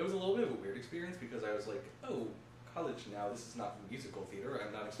 It was a little bit of a weird experience because I was like, oh, college now. This is not musical theater.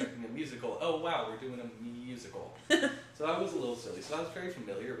 I'm not expecting a musical. Oh wow, we're doing a musical. So that was a little silly. So that was very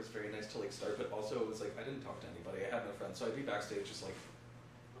familiar. It was very nice to like start, but also it was like I didn't talk to anybody. I had no friends, so I'd be backstage just like,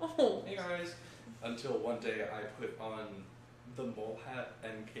 oh, hey guys, until one day I put on the mole hat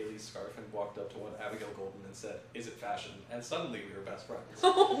and Kaylee's scarf and walked up to one Abigail Golden and said, "Is it fashion?" And suddenly we were best friends.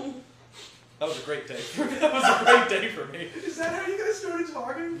 That was a great day. That was a great day for me. Is that how you guys started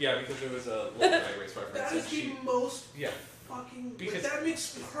talking? Yeah, because there was a little drag race reference. That is the most fucking. Because that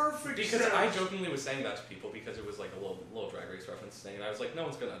makes perfect sense. Because I jokingly was saying that to people because it was like a little drag race reference thing, and I was like, no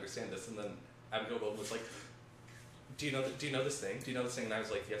one's gonna understand this. And then Abigail Golden was like, do you know this thing? Do you know this thing? And I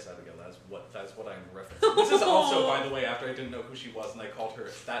was like, yes, Abigail, that's what I'm referencing. This is also, by the way, after I didn't know who she was, and I called her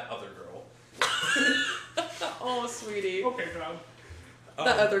that other girl. Oh, sweetie. Okay, Tom.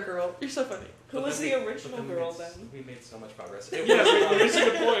 That other girl. You're so funny. Who was the original girl then? We made so much progress. That's a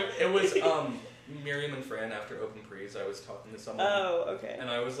good point. It was Miriam and Fran after Open Prees. I was talking to someone. Oh, okay. And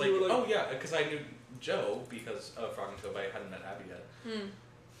I was like, oh yeah, because I knew Joe because of Frog and Toad, I hadn't met Abby yet.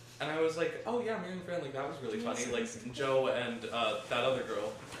 And I was like, oh yeah, Miriam and Fran, like that was really funny. Like Joe and that other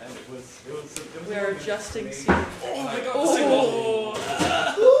girl, and it was We are adjusting amazing. scenes. Oh my god.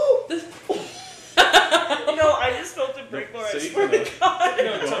 No, I just felt a break more. I swear to God.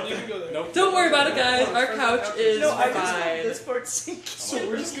 No, Tom, you can go there. Nope. Don't worry about it, guys. Our couch is No, I just fine. felt this part sink. So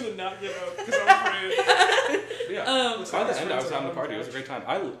we're just gonna not give up because I'm afraid. Yeah. By the end, I was having a party. It was a great time.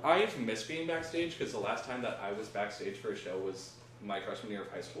 I've missed being backstage because the last time that I was backstage for a show was my freshman year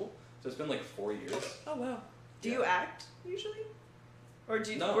of high school. So it's been like 4 years. Oh wow. Do you act usually, or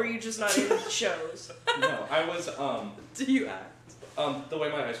No. were you just not in shows? No, I was Do you act? the way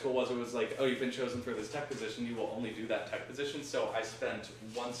my high school was, it was like, oh, you've been chosen for this tech position, you will only do that tech position. So I spent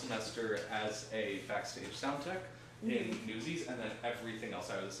 1 semester as a backstage sound tech in Newsies, and then everything else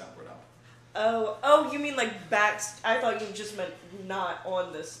I was a soundboard op. Oh, you mean like I thought you just meant not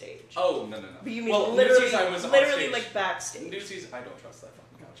on the stage. Oh, no. But you mean Newsies, I was literally on stage. like backstage. Newsies, I don't trust that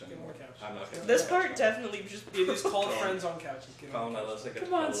fucking couch anymore. I'm not getting This on that part couch. definitely just. It is called Friends on Couches. Get Colin, on the couch. unless I get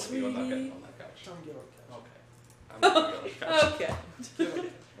Come on, to cuddle with you, I'm not getting sweetie. on that couch. Tom, get on the couch. Okay. I'm not getting on the couch. Okay. Get on the couch. I'm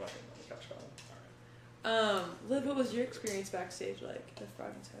not getting on the couch, Colin. Liv, what was your experience backstage like with Frog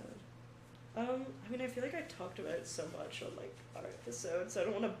and Toad? I mean, I feel like I talked about it so much on like our episodes. I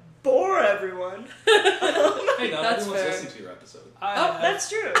don't want to bore everyone. Hey, now That's everyone's fair. listening to your episode. That's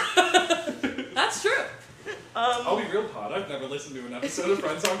true. That's true. I'll be real, Pod. I've never listened to an episode of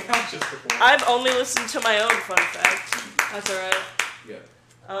Friends on Couches before. I've only listened to my own fun fact. That's alright. Yeah.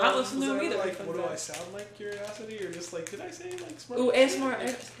 I don't listen Was to them that either. like, fun what do I fact. sound like? Curiosity, or just like, did I say like smart? Ooh, ASMR.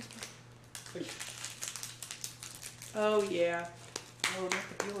 Like, Oh yeah. no, not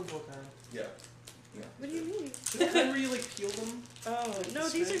the feeling book, man. Yeah. What do you mean? Is that where you like peel them? Oh, no,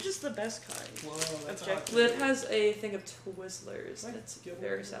 these are just the best kind. Whoa, that's Objective. Liv has a thing of Twizzlers. What? It's Get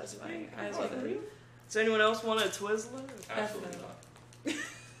very one. satisfying. Yeah, I love it. Does anyone else want a Twizzler? Absolutely not.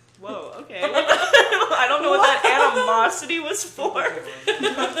 Whoa, okay. I don't know what that animosity was for.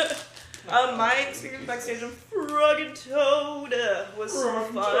 My experience backstage on Frog Toad was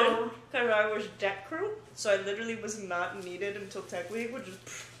fun. Because I was deck crew, so I literally was not needed until Tech Week, which is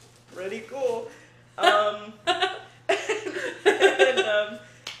pretty cool. And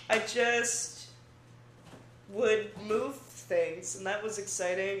I just would move things, and that was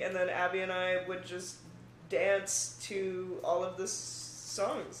exciting. And then Abby and I would just dance to all of the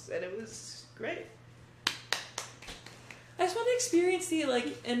songs, and it was great. I just want to experience the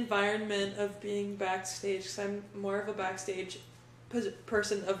environment of being backstage because I'm more of a backstage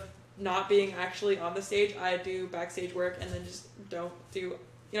person of not being actually on the stage. I do backstage work and then just don't do, you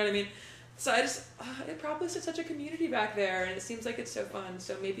know what I mean? So I just, it probably is such a community back there, and it seems like it's so fun.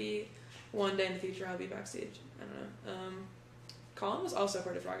 So maybe one day in the future I'll be backstage. I don't know. Colin was also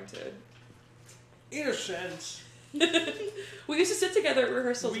part of Frog and Toad. In a sense. We used to sit together at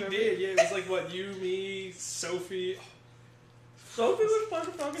rehearsals. We remember? did, yeah. It was like, what, you, me, Sophie. Sophie was part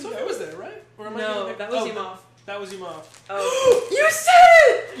of Frog and Sophie Toad? was there, right? Or am I No, getting that was oh, Yimoff. That was Yimoff. Oh. You said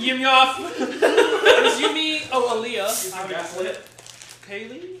it! Yimyoff! It was Yumi, Aaliyah, You obviously. gaslit.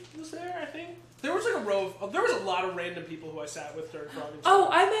 Kaylee was there, I think. There was like a row of, there was a lot of random people who I sat with during Frog and Toad. Oh,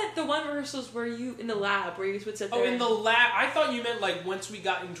 I meant the one rehearsals where you, in the lab, where you would sit there. Oh, in the lab. I thought you meant like once we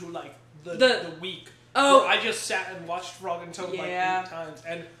got into like the week. Oh. Where I just sat and watched Frog and Toad like 8 times.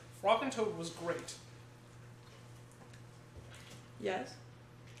 And Frog and Toad was great. Yes.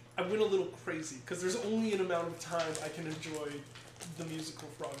 I went a little crazy because there's only an amount of time I can enjoy the musical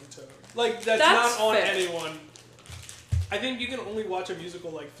Frog and Toad. Like, that's not on fair. anyone. I think you can only watch a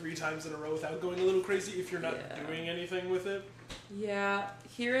musical like 3 times in a row without going a little crazy if you're not doing anything with it. Yeah,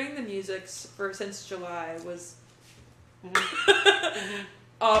 hearing the music since July was not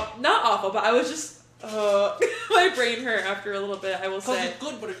awful, but I was just my brain hurt after a little bit. I will Because say, it's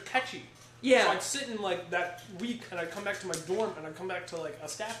good, but it's catchy. yeah. So I'd sit in like that week, and I'd come back to my dorm, and I'd come back to like a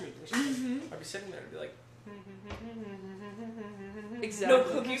staff meeting or something. I'd be sitting there and be like, Exactly. No,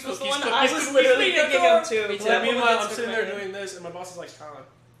 Cookies was the Cookies, one I cookies, was cookies, literally cookies, thinking of too. Me too. and meanwhile, I'm That's sitting what there I- doing this, and my boss is like, Colin,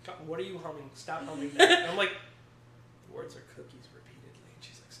 what are you humming? Stop humming that. And I'm like, the words are cookies repeatedly. And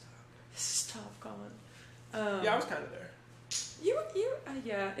she's like, stop. Stop, Colin. Yeah, I was kind of there.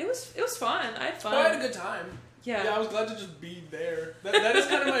 Yeah, it was fun. I had fun. But I had a good time. Yeah. Yeah, I was glad to just be there. That is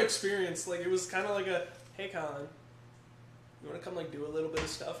kind of my experience. Like, it was kind of like a, hey, Colin, you want to come, like, do a little bit of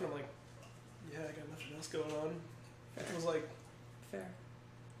stuff? And I'm like, yeah, I got nothing else going on. Fair. It was, like, Fair.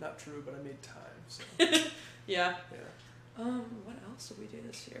 not true, but I made time, so, Yeah. yeah. What else did we do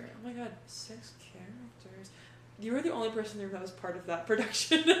this year? Oh my god, 6 characters. You were the only person there that was part of that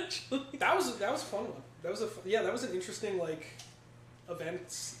production, actually. That was a fun one. That was an interesting, like, event.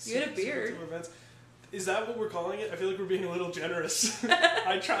 You had a sequence beard. of events. Is that what we're calling it? I feel like we're being a little generous.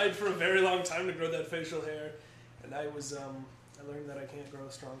 I tried for a very long time to grow that facial hair, and I learned that I can't grow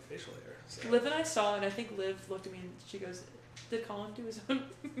strong facial hair. So. Liv and I saw it, and I think Liv looked at me and she goes, did Colin do his own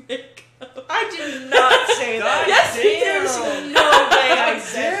makeup? I did not say that. Yes, he did. There's no way I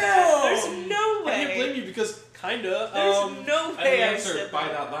said that. There's no I can't way. blame you because kinda. There's no And the way I answer said by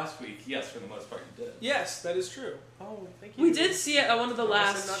that. that last week, yes, for the most part, you did. Yes, that is true. Oh, thank you. We did see it at one of the I said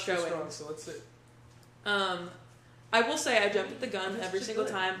last not too strong, showings. so let's see. I will say I jumped at the gun every just single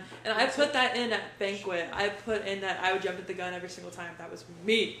good. time, and I put that in at Banquet. I put in that I would jump at the gun every single time. That was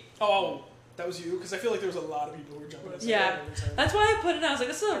me. Oh, that was you? Because I feel like there was a lot of people who were jumping at Yeah. every time. That's why I put it. I was like,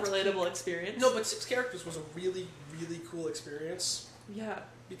 this is a relatable experience. No, but 6 characters was a really, really cool experience. Yeah.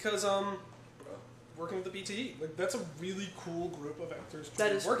 Because, working with the BTE, like, that's a really cool group of actors to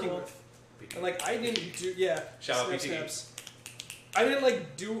That be is working cool. with. And, like, I didn't do, yeah. Shout out snap, BTE. snaps. I didn't,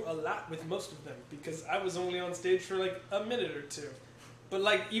 like, do a lot with most of them because I was only on stage for, like, a minute or two. But,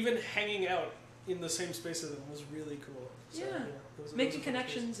 like, even hanging out in the same space as them was really cool. So, Yeah. it was a Making fun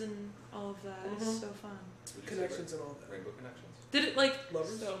connections and all of that is Mhm. so fun. Connections and all that. Rainbow connections. Did it like?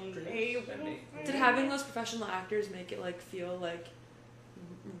 Lovers? Someday. Did having those professional actors make it like feel like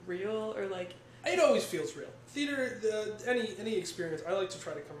real or like? It always feels real. Theater, any experience, I like to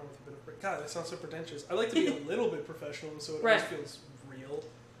try to come in with a bit of... God, that sounds so pretentious. I like to be a little bit professional, so it Right. always feels real.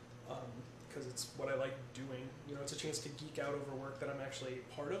 Because it's what I like doing. You know, it's a chance to geek out over work that I'm actually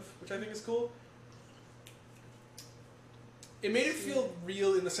part of, which I think is cool. It made it feel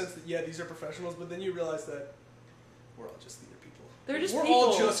real in the sense that, yeah, these are professionals, but then you realize that we're all just theater people. They're just we're people.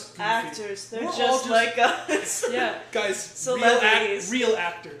 all just goofy. Actors, they're We're all just just- like us. Yeah. Guys, Celebrities. real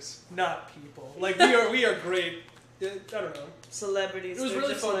actors, not people. Like we are great. I don't know. Celebrities. It was they're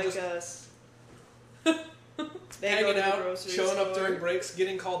really just fun like just us. They go to Hanging the out, grocery showing up store. during breaks,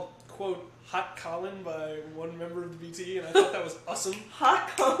 getting called quote Hot Colin by one member of the BT, and I thought that was awesome. Hot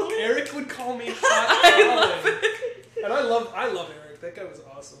Colin. Eric would call me Hot Colin, and I love Eric. That guy was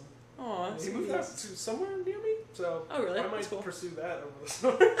awesome. Aw, He moved out to somewhere near me, so Oh, really? I might That's cool. pursue that over the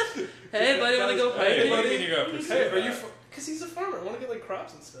summer. Hey, buddy, wanna go Hey, hiking? what do you mean you got pursued? Hey, are you? Because he's a farmer. I want to get like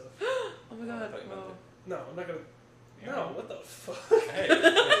crops and stuff. Oh my god. I thought you meant Wow. No, I'm not gonna. Yeah. No, what the fuck? Hey,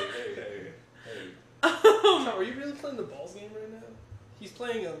 hey. Tom, are you really playing the balls game right now? He's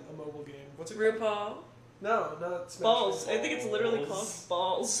playing a mobile game. What's it called? RuPaul. No, not Smash. Balls. Bros. I think it's literally called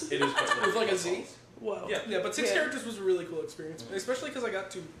balls. It is With like a Z? Whoa. Yeah. Yeah, but 6 Yeah. characters was a really cool experience, especially because I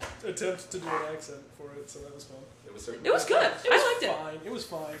got to attempt to do an accent for it, so that was fun. It was certainly. It was good. It was I liked it. fine. It was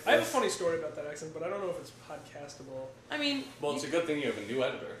fine. I have a funny story about that accent, but I don't know if it's podcastable. I mean, Well, it's a good thing you have a new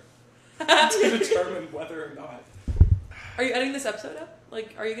editor to determine whether or not. are you editing this episode up?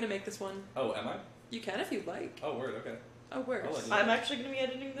 Like, are you gonna make this one? Oh, am I? You can if you'd like. Oh, word. Okay. Oh, where? I'll let you- I'm actually going to be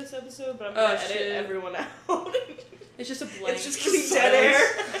editing this episode, but I'm Oh, going to edit shit. everyone out. It's just a blank. It's just going to be dead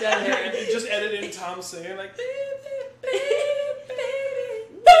air. dead hair. You just edit in Tom saying like,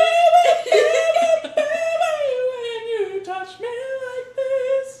 When you touch me like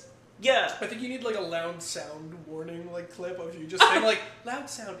this. Yeah. I think you need like a loud sound warning like clip of you just saying like loud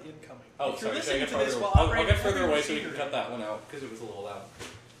sound incoming. Oh, If you're sorry. Should I listening get to this further? while I'll operating get further heavy away so we can machinery. cut that one out because it was a little loud.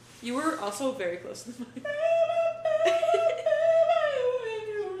 You were also very close to the mic. When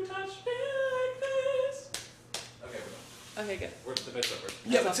you touch me like this. Okay, we're done. Okay, good. The bit's over.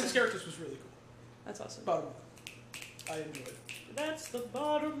 Yeah, but awesome. 6 characters was really cool. That's awesome. Bottom line. I enjoyed it. That's the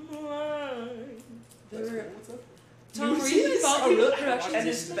bottom line. There were- What's that? Tom, were you involved Oh, in really? the production? And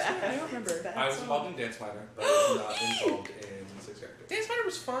of it's this bad. episode? I don't remember. It's a bad I was song. involved in Dance Minor, but I was not involved in 6 characters. Dance Minor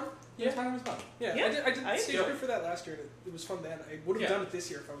was fun. Dance Minor was fun. Yeah, Yeah, I did I stage enjoyed crew for that last year. And it was fun then. I would have Yeah. done it this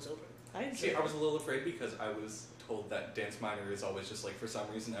year if I was open. I enjoyed See, it. I was a little afraid because I was told that Dance Minor is always just like for some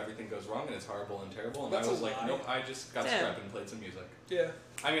reason everything goes wrong and it's horrible and terrible, and That's I was a like, lie. nope, I just got Damn. strapped and played some music. Yeah.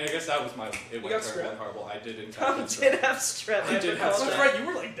 I mean, I guess that was my. It went got terrible strapped? and horrible. I did in fact. Tom get did strapped. have strep. I did have That's strep. right. You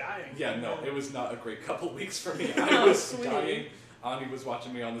were like dying. Yeah, no, it was not a great couple weeks for me. Oh, I was sweet. dying. Ani was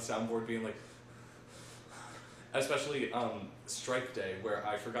watching me on the soundboard being like, especially strike day where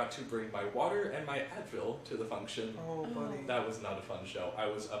I forgot to bring my water and my Advil to the function. Oh, buddy. That was not a fun show. I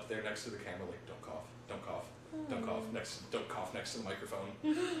was up there next to the camera like, don't cough, don't cough, don't cough, don't cough next to the microphone.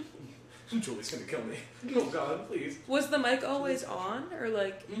 Julie's gonna kill me. Oh God, please. Was the mic always on, or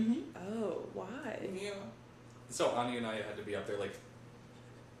like? Mm-hmm. Oh, why? Yeah. So Ani and I had to be up there like,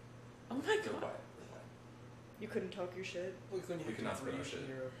 Oh my go god! quiet, go quiet. You couldn't talk your shit. Like when you We have cannot to spit our reach shit. in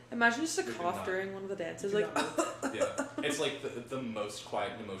your- Imagine just a We did cough not. during one of the dances, you like. cannot- Yeah, it's like the most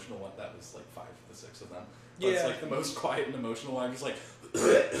quiet and emotional one. That was like 5 of the 6 of them. But it's Yeah. like the most quiet and emotional one. I'm just like,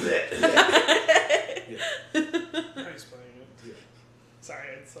 Nice playing it. Yeah. Sorry,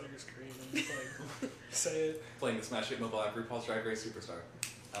 I saw your screen and just like say it. playing the Smash Hit mobile app, RuPaul's Drag Race Superstar.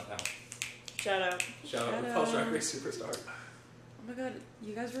 Out now. Shout out. Shout out Shout RuPaul's out. Drag Race Superstar. Oh my god,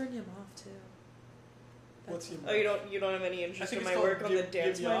 you guys were in Yamov too. What's your? Oh, you don't have any interest think in it's my called work on the Give-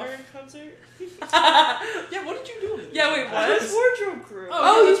 Dance Give Me Minor Off. concert? Yeah, what did you do? Yeah, wait, I what? was wardrobe crew.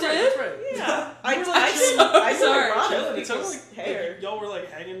 Oh, you that's right, did? That's right. Yeah, You were, like, I did a Sorry. lot Chilling. of It sounded people's like hair. y'all were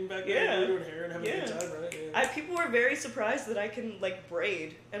like hanging back there, Yeah. you were doing hair and having a Yeah. good time, right? Yeah. People were very surprised that I can like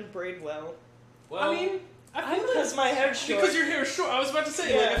braid and braid well. Well, I mean, I feel Because my hair's short. because your hair is short. I was about to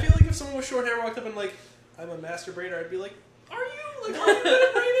say, like, Yeah. I feel like if someone with short hair walked up and like, I'm a master braider, I'd be like, are you? Like, are you good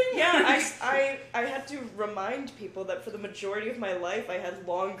at braiding? Yeah, I had to remind people that for the majority of my life I had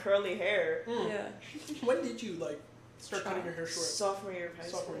long curly hair. Hmm. Yeah. When did you like start cutting your hair short? Sophomore year of high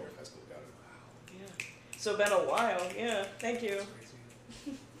Sophomore school. year of high school. Got it. Yeah. So been a while. Yeah. Thank you. That's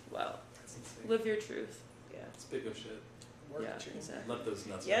crazy. Wow. that's insane. Live your truth. Yeah. It's big of shit. Work Yeah, chicken. exactly. Let those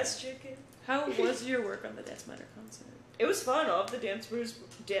nuts. Yes, chicken. How was your work on the Dance Minor concert? It was fun. All of the dancers,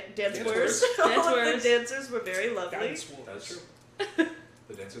 dancers, Dancers. all of the Dancers. dancers were very lovely. That's true. That's true.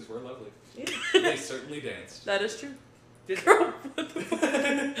 The dancers were lovely. Yeah. They certainly danced. That is true. Did- Girl,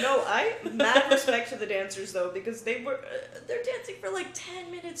 No, I mad respect to the dancers though because they're dancing for like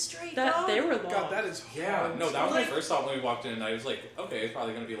 10 minutes straight. dog. they were long. God, that is Yeah, hard. no, that was Like- my first thought when we walked in. I was like, okay, it's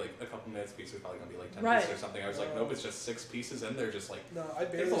probably gonna be like a couple minutes piece. It's probably gonna be like 10 Right. pieces or something. I was like, nope, it's just 6 pieces, and they're just like. No, I I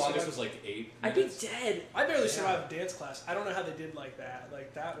think barely the longest survived. was like 8 I'd be minutes. dead. I barely Yeah. survived dance class. I don't know how they did like that.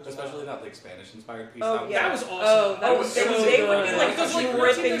 Like that was Especially wild. that like Spanish inspired piece. Oh, that yeah. That was awesome. Oh, that Oh, was it so was- good. They were Yeah. like Because, fucking like,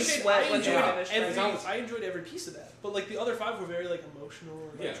 ripping Rosie and sweat I when they enjoyed finished. every- right? I enjoyed every piece of that. But like the other 5 were very like emotional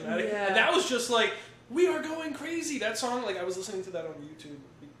and like, Yeah. dramatic. Yeah. And that was just like, we are going crazy. That song, like I was listening to that on YouTube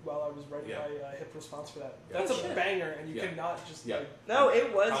while I was writing Yeah. my hip response for that. Yeah. That's Oh, a shit. banger, and you Yeah. cannot just Yeah. like. No,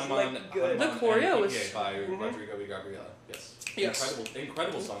 it was Come like on, good. The Come on, choreo and was- EPA by Mhm. Rodrigo y Gabriela. Yes. Yes.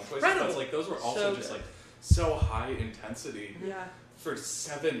 Incredible song choices. Incredible. But like those were also So just good. like so high intensity Yeah. for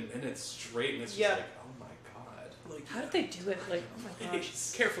 7 minutes straight, and it's just Yeah. like, oh my god. Like, How did they do it? Like, oh my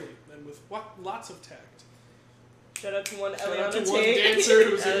gosh. carefully and with lots of tact. Shout out to one Shout out Eliana to one Tate. dancer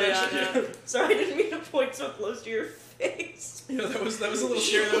who's in Eliana. that. Sorry, I didn't mean to point so close to your face. You know, that was a little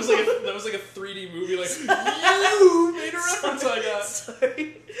scary. That was like a 3D movie. Like you made a reference I got.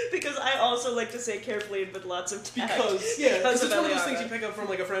 Sorry, because I also like to say carefully and with lots of tact. Because Because it's of one of those Eliana. things you pick up from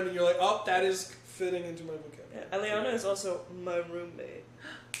like a friend, and you're like, oh, that is fitting into my vocabulary. Yeah, Eliana is also my roommate.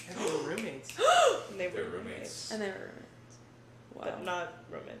 And they were roommates. And they They're were roommates. And they were roommates. Wow. but not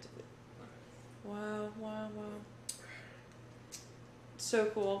romantically. Wow, wow, wow. So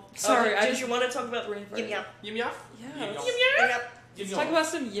cool. Sorry, I did just you want to talk about brain farted. Yim Yap? Yim Yap? Yeah. Yim Let's, Yap. let's talk about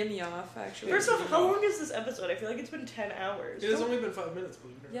some yimmy off, actually. First off, how long is this episode? I feel like it's been 10 hours. It has only been 5 minutes,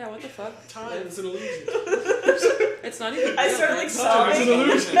 believe it or not. Yeah, what the fuck? Time is an illusion. It's not even. I real, started, man. like, Time's an sobbing.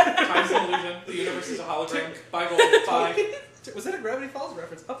 illusion. Time's an illusion. The universe is a hologram. Bye, gold. Bye. Was that a Gravity Falls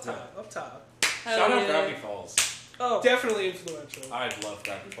reference? Up top. Yeah. Up top. Hell Shout out yeah. Gravity Falls. Oh, Definitely influential. I love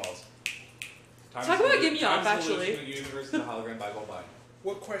Gravity Falls. Time's Talk about an Gimme Off, time's an actually. illusion, The universe is a hologram. Bye, gold. Bye.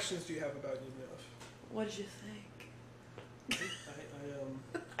 What questions do you have about Yim Yap? What did you think?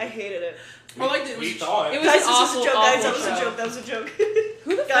 I hated it. I liked it. It We was- thought. It was Guys, an this awful, was a joke. Guys, that awful was a show. joke. That was a joke.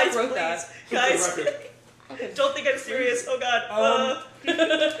 Who the Guys, fuck wrote please. that? Guys, Okay. don't think I'm serious. Oh god.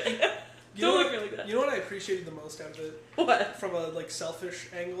 You know, Don't look what, really good. you know what I appreciated the most out of it? What? From a like selfish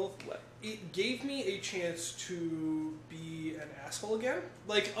angle? What? It gave me a chance to be an asshole again.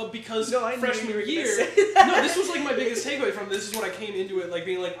 Like, because No, I knew freshman you were gonna year... say that. No, this was like my biggest takeaway from this. Is when I came into it, like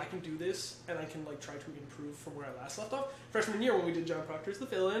being like, I can do this, and I can like try to improve from where I last left off. Freshman year, when we did John Proctor's The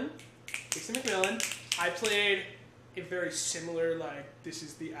Villain, Dixie McMillan, I played a very similar, like, this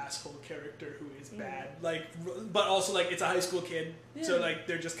is the asshole character who is bad. Like, but also, like, it's a high school kid, so, Yeah. like,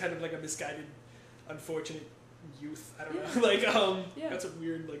 they're just kind of like a misguided, unfortunate youth. I don't Yeah. know. Like, Yeah. that's a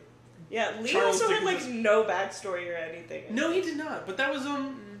weird, like... Yeah, Lee Charles also had like Dickens. no backstory or anything. No, he did not, but that was,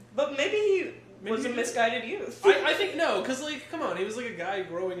 But maybe he Maybe was a he did. misguided youth. I think no, because, like, come on, he was, like, a guy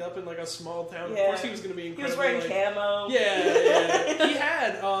growing up in, like, a small town. Yeah. Of course he was going to be He was incredibly, wearing like... camo. Yeah. He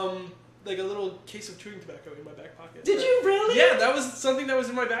had, like, a little case of chewing tobacco in my back pocket. Did you really? Yeah, that was something that was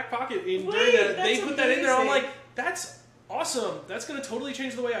in my back pocket. During Wait, that. They that's put that in there. I'm amazing. like, that's awesome. That's going to totally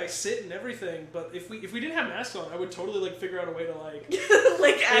change the way I sit and everything. But if we didn't have masks on, I would totally, like, figure out a way to, like...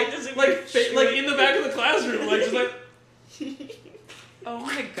 like act as if you're like in the back of the classroom. Like, just like... Oh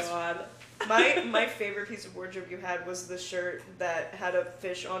my god. My favorite piece of wardrobe you had was the shirt that had a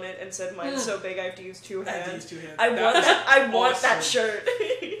fish on it and said, "Mine's so big I have to use two I had hands." these two hands. I That want was that. I want that awesome. shirt.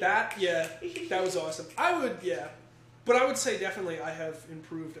 That was awesome. I would, but I would say definitely I have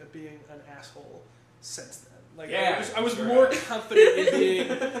improved at being an asshole since then. Like, Yeah, I was sure. more confident in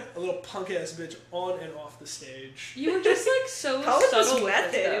being a little punk ass bitch on and off the stage. You were just like so Colin subtle was with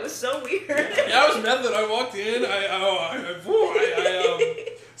method. this It was so weird. Yeah, I was method. I walked in. I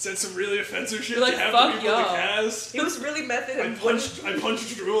said some really offensive shit You're like, to half "Fuck the people in the y'all." cast. He was really method I and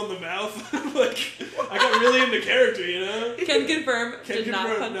punched Drew in the mouth. Like, I got really into character, you know. Can confirm. Can did not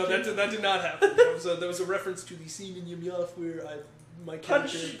confirm. punch No, you. that did not happen. That was a reference to the scene in Yim Yaf where my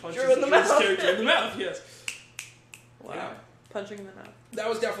character Punched punches Drew in the Drew's mouth. character in the mouth. Yes, Wow. Yeah. Punching in the mouth. that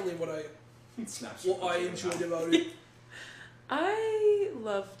was definitely what I enjoyed about it. I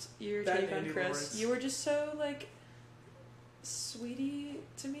loved your That take and on Andy Chris. Lawrence. You were just so like sweetie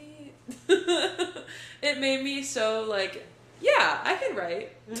to me. It made me so like, yeah, I can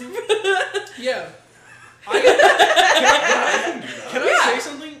write. Yeah. Can I Yeah. say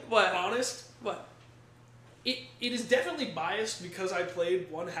something What? honest? What? It is definitely biased because I played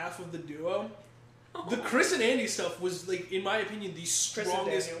one half of the duo. The Chris and Andy stuff was, like, in my opinion, the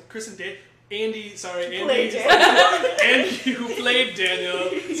strongest. Daniel. Chris and Dan. Andy, sorry, Andy. Played Daniel. Andy who played Daniel.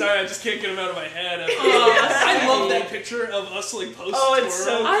 Sorry, I just can't get him out of my head. Aw, I love sweet. that picture of us, like, post Oh, it's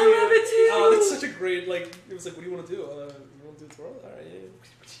so twirl. I love it too. Oh, that's such a great, like, it was like, what do you want to do? You want to do a twirl? Alright,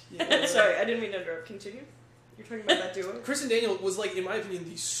 yeah. Sorry, I didn't mean to interrupt. Continue. You're talking about that duo. Chris and Daniel was, like, in my opinion,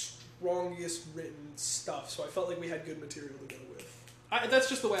 the strongest written stuff, so I felt like we had good material to go with. That's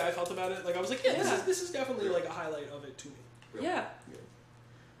just the way I felt about it. Like, I was like, yeah, Yeah. This is definitely, like, a highlight of it to me. Yeah.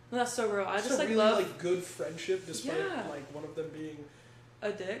 Well, that's so real. I Just just a like really, love like, good friendship, despite, Yeah. like, one of them being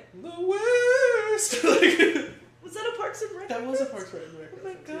a dick. the worst. Like, Was that a Parks and Rec? that was a reference? Parks and Rec Oh my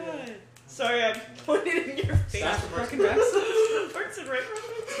reference, god. Sorry, I pointed in your face. That's the Fucking first Rex. Parks and Rec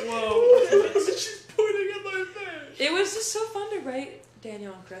reference? yeah. Whoa. She's pointing at my face. It was just so fun to write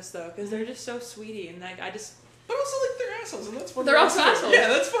Daniel and Chris though, because they're just so sweetie and like I just. But also, like, they're assholes, and that's fun. They're to also write too. assholes. Yeah,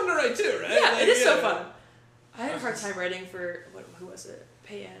 that's fun to write too, right? Yeah, Like, it is so fun. I had a hard time writing for who was it?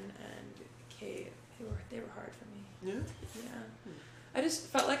 Peyton and Kate. They were hard for me. Yeah. Yeah. I just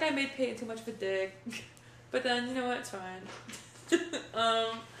felt like I made Peyton too much of a dick, but then you know what? It's fine.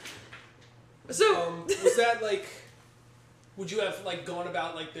 Was that like? Would you have like gone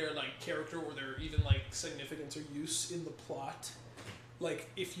about like their like character or their even like significance or use in the plot? Like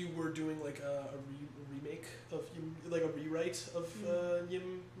if you were doing like a remake of like a rewrite of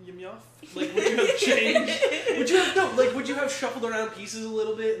Yim Yoff, like would you have changed? Would you have shuffled around pieces a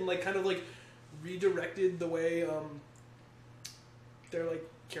little bit and like kind of like redirected the way their like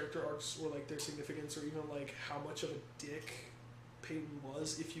character arcs or like their significance or even like how much of a dick Peyton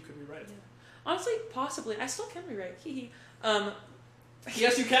was if you could rewrite it? Yeah. Honestly, possibly. I still can rewrite.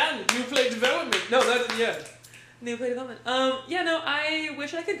 Yes, you can. New play development. No, that yeah. New play development. Yeah, no, I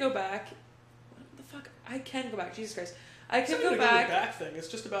wish I could go back. What the fuck? I can go back. Jesus Christ. I can It's go not back. a back thing. It's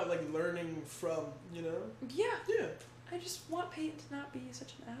just about like learning from, you know? Yeah. Yeah. I just want Peyton to not be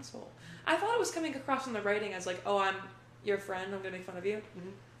such an asshole. I thought it was coming across in the writing as like, oh, I'm your friend. I'm gonna make fun of you.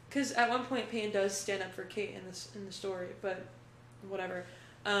 Because at one point Peyton does stand up for Kate in the story, but whatever.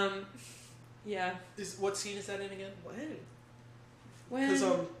 Yeah. What scene is that in again? When Because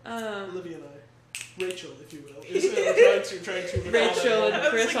Olivia and I, Rachel, if you will, is trying to Rachel and I was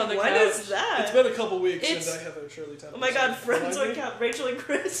Chris like, on the what couch. is that? It's been a couple weeks It's- and I have a Shirley Temple. Oh my god, friends Remind on me? count. Rachel and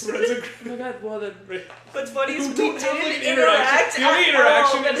Chris. Friends and Oh my god, well then. What's funny is Who we don't have, like, didn't an interact interaction. The only at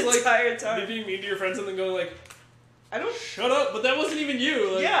interaction all that is, like, entire time. Me being mean to your friends and then going like, I don't. shut up, but that wasn't even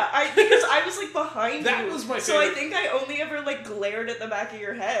you. Like, Yeah, because I was like behind That you. was my So I favorite. think I only ever like glared at the back of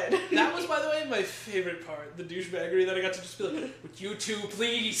your head. That was, by the way, my favorite part. The douchebaggery that I got to just be like, would you two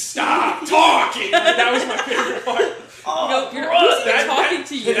please stop talking? Like, that was my favorite part. Oh, You're gross. who's even talking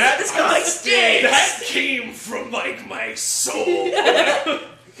to you. This guy stinks. That came from, like, my soul.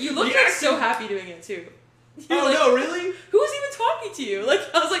 You looked like so happy doing it too. You're Oh, like, no, really? who was even talking to you? Like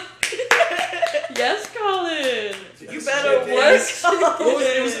I was like, yes, Colin. You better work.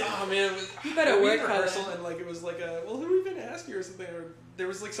 It was, oh, man. It was, You better we work, had rehearsal Colin. and, like, it was like a, well, who even asked you or something? Or there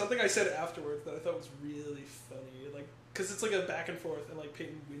was, like, something I said afterwards that I thought was really funny. Like, because it's, like, a back and forth, and, like,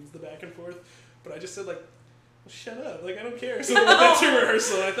 Peyton wins the back and forth. But I just said, like, well, shut up. Like, I don't care. So that's your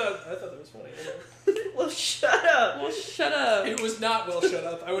rehearsal. And I thought that was funny. Well, shut up. Well, shut up. It was not well shut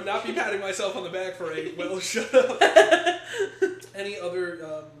up. I would not be patting myself on the back for a well shut up. Any other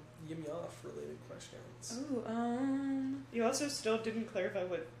Yim Yoff related questions? Oh, You also still didn't clarify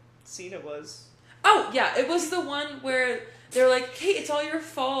what scene it was. Oh, yeah, it was the one where they were like, Kate, it's all your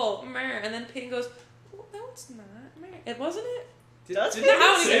fault. Meh. And then Peyton goes, well, no, it's not. Meh. It wasn't it? Does Did Peyton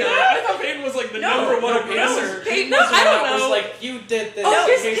they say say that? I thought Peyton was like the No, number one no, aggressor. Peyton, no, I don't know. was like, you did this. Oh,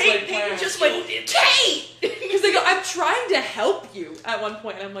 because in case, like, Peyton plan. just went, Kate! Because they go, I'm trying to help you at one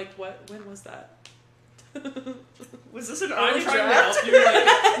point. And I'm like, what? When was that? Was this an I'm early trying draft? to help you.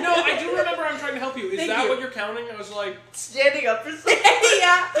 Like, no, I do remember I'm trying to help you. Is Thank that you. what you're counting? I was like, Standing up for something.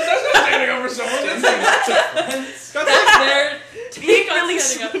 Yeah. that's not standing up for someone. That's That's their Being take on really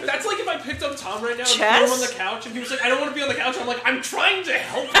standing up. That's like if I picked up Tom right now and threw Chess? him on the couch and he was like, I don't want to be on the couch. I'm like, I'm trying to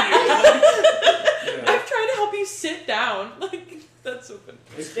help you. Yeah. I'm trying to help you sit down. Like, that's so funny.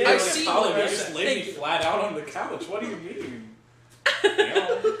 I've I've seen seen Colin. You it. just laid Thank me you. flat out on the couch. What do you mean?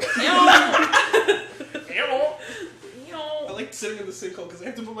 I like sitting in the sinkhole because I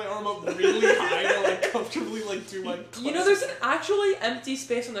have to put my arm up really high to like comfortably like do my. You know, there's an actually empty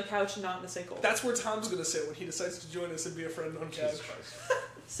space on the couch, not in the sinkhole. That's where Tom's gonna sit when he decides to join us and be a friend on couch. Jesus Christ.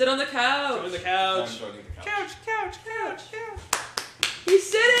 Sit on the couch. Join the I'm couch. joining the couch. Couch. He's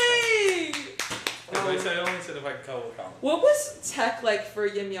sitting. I only said if I could cuddle with Colin. What was tech like for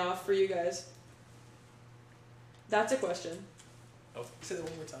Yim Yoff for you guys? That's a question. Say that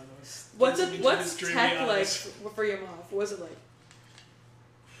one more time. What's tech like for Yim Yoff? What was it like?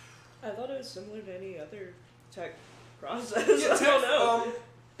 I thought it was similar to any other tech process. Yeah, I don't know.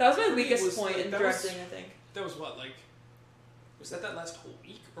 That was my For me, it weakest was point like- in that was- directing, I think. That was what like. Was that last whole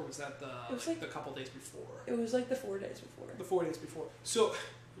week or was that It was like- the couple days before? It was like the 4 days before. The 4 days before. So,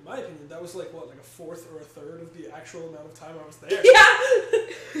 in my opinion, that was like what, like a fourth or a third of the actual amount of time I was there.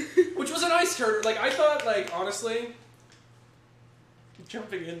 Yeah! Which was a nice turn. Like, I thought, like, honestly,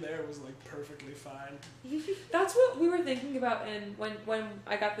 jumping in there was, like, perfectly fine. That's what we were thinking about, and when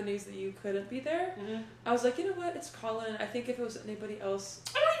I got the news that you couldn't be there, I was like, you know what, it's Colin. I think if it was anybody else...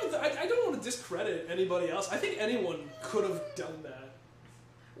 I don't want to discredit anybody else. I think anyone could have done that.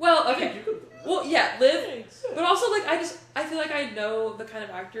 Well, I think okay. you could have done Well, yeah, Liv. Thanks. But also, like, I feel like I know the kind of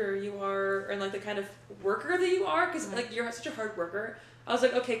actor you are, and like the kind of worker that you are, because like you're such a hard worker. I was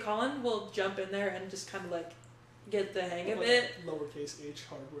like, okay, Colin will jump in there and just kind of like get the hang of it. Lowercase h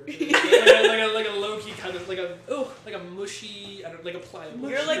hardware. like a low key kind of like a mushy, like a pliable.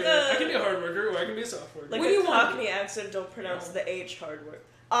 You're like I can be a hard worker or I can be a soft worker. Like What do you a want? Cockney accent, don't pronounce the H hard work.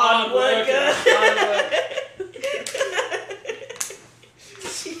 Onward.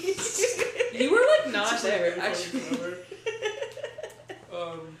 You were like not there, actually.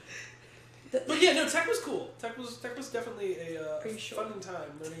 But yeah, no, tech was cool. Tech was definitely a Are you sure? fun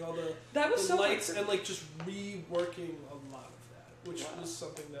time learning all the That was so lights fun. and like just reworking a lot of that, which was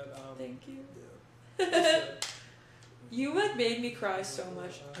something that Thank you. yeah. You like made me cry so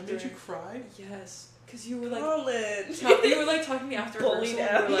much. I made you cry. Yes, because you were like Colin. you were like talking to me after Bullied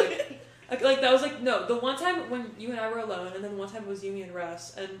rehearsal. You were out. like that was like no. The one time when you and I were alone, and then one time it was you, me, and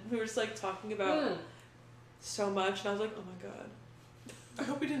Russ, and we were just like talking about so much, and I was like, oh my god. I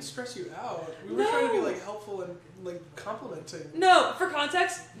hope we didn't stress you out. We were trying to be like helpful and like complimenting. No, for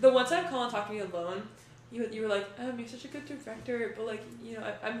context, the one time Colin talked to me alone, you were like, you're such a good director, but like, you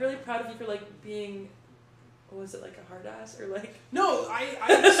know, I'm really proud of you for like being, was it like a hard ass or like? No, I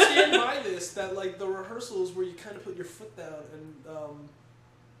stand by this, that like the rehearsals where you kind of put your foot down and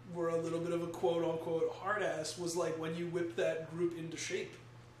were a little bit of a quote unquote hard ass was like when you whipped that group into shape.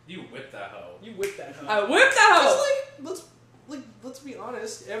 You whipped that hoe. You whipped that hoe. I whipped that hoe! Let's be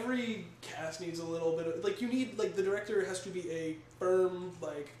honest, every cast needs a little bit of, like, you need, like, the director has to be a firm,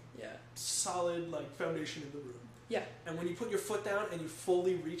 like, solid, like, foundation in the room. Yeah. And when you put your foot down and you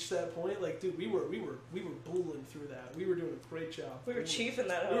fully reach that point, like, dude, we were bulling through that. We were doing a great job. We were chiefing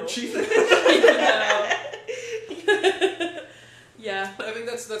that We were hoe. chiefing Yeah. I think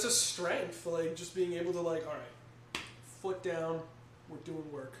that's a strength, like, just being able to, like, all right, foot down, we're doing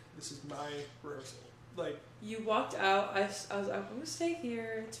work. This is my rehearsal. Like, You walked out, I was like, I'm gonna stay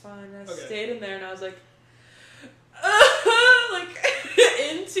here, it's fine. I Okay. stayed in there and I was like, like,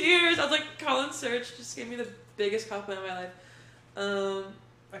 in tears. I was like, Colin Search just gave me the biggest compliment of my life.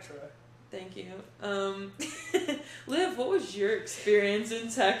 I try. Thank you. Liv, what was your experience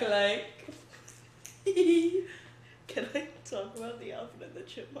in tech like? Can I talk about the Alvin and the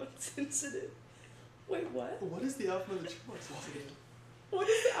Chipmunks incident? Wait, what? What is the Alvin and the Chipmunks incident? What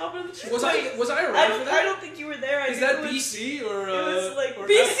is the album of the Was I around I for that? don't think you were there. Is that BC or it was like or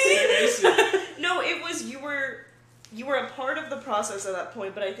BC? No, it was you were a part of the process at that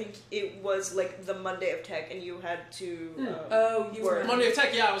point, but I think it was like the Monday of Tech, and you had to. Oh, you were. Monday of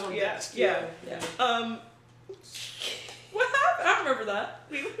Tech, yeah, I was on Yeah, desk. yeah. What happened? I don't remember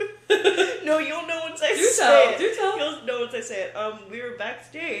that. No, you'll know once I Do say tell, it. do tell. You'll know once I say it. We were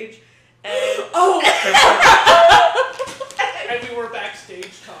backstage, and And we were backstage,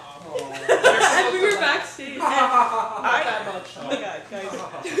 Tom. And we were backstage. oh my god, guys.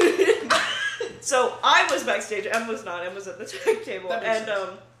 So I was backstage. Em was not. Em was at the tech table, That makes and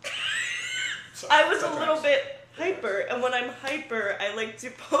sense. I was That a little tracks. bit hyper. And when I'm hyper, I like to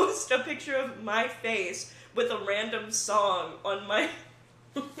post a picture of my face with a random song on my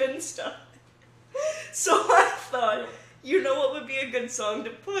Finsta. So I thought, you know what would be a good song to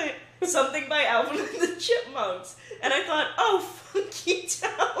put? Something by Alvin and the Chipmunks. And I thought, oh, Funky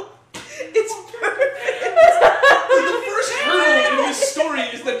Town. It's perfect. The first hurdle in this story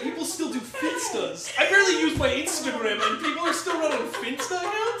is that people still do Finstas. I barely use my Instagram and people are still running Finsta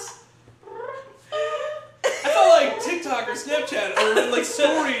accounts? I felt like TikTok or Snapchat or like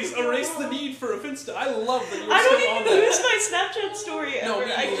stories erased the need for a Finsta. I love that you're I still on don't even that. use my Snapchat story ever. No,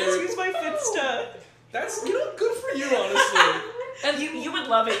 me I just neither. use my Finsta. That's, good for you, honestly. And You would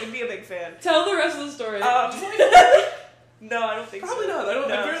love it. You'd be a big fan. tell the rest of the story. No, I don't think Probably so. not.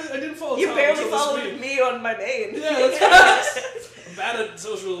 No. I didn't follow You Tom barely until this followed week. me on my main. Yeah, that's right. I'm bad at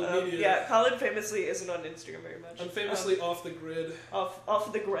social media. Yeah, Colin famously isn't on Instagram very much. I'm famously off the grid.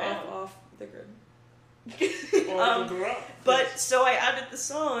 Off the ground. off the grid. Off the ground. But so I added the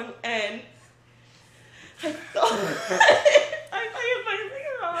song and I thought I had my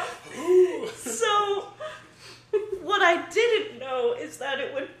ringer off. So what I didn't know is that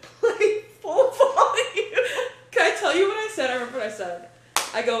it would play full volume. Can I tell you what I said? I remember what I said.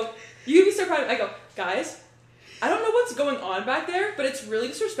 I go, you'd be so proud of me. I go, guys, I don't know what's going on back there, but it's really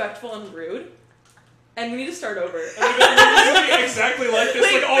disrespectful and rude. And we need to start over. Exactly like this.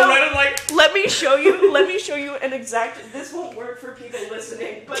 Wait, like, all no. right, I'm like, Let me show you an exact. This won't work for people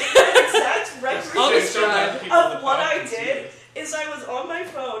listening, but an exact I'll record describe. of what I did is I was on my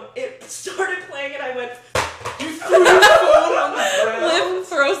phone. It started playing, and I went. you threw your phone on the ground. Liv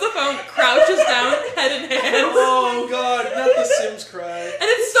throws the phone, crouches down, head in hands, Oh god, not the Sims cry. and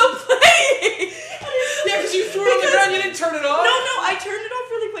it's still playing. I turned it off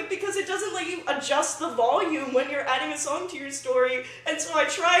really quick because it doesn't let you adjust the volume when you're adding a song to your story, and so I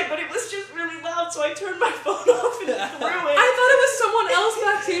tried, but it was just really loud, so I turned my phone off and threw it. I thought it was someone else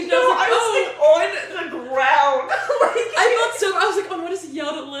backstage. And No, I was like, oh. on the ground. I felt so. I was like, oh no, I just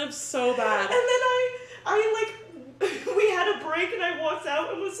yelled at Liv so bad. And then we had a break, and I walked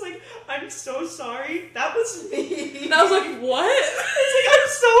out and was like, I'm so sorry. That was me. And I was like, what? I was like, I'm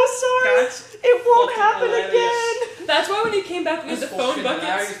so sorry. It won't happen again. That's why when he came back with the phone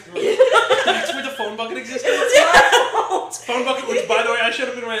buckets. That's where the phone bucket existed? It was my fault. Phone bucket, which, by the way, I should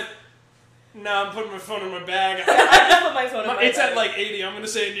have been went, no, I'm putting my phone in my bag. I just put my phone in my bag. It's at like 80. I'm going to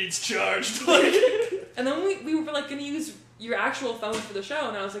say it needs charged. And then we were like going to use your actual phone for the show,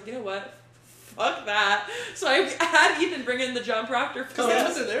 and I was like, you know what? Fuck that. So I had Ethan bring in the John Proctor phone. Because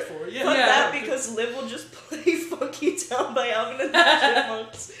that's what they're there for. Yeah. Fuck that, because Liv will just play Fuck You Town by Alvin and the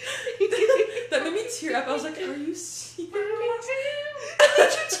Chipmunks. That made me tear up. I was like, are you serious?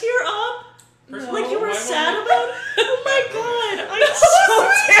 Did you tear up? No. Like you were Why sad won't about it? Oh my god, I'm so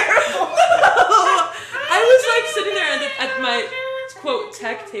terrible. I was like sitting there at my quote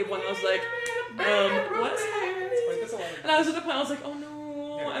tech table, and I was like, what's happening? And I was at the point, I was like, oh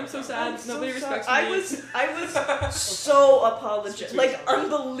no, I'm so sad. Nobody respects me. I was so apologetic, like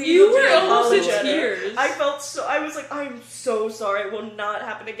unbelievably You were almost in apologetic. tears. I felt so. I was like, I'm so sorry. It will not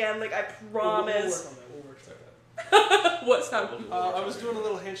happen again. Like I promise. We'll work on that. What's happening? I was doing a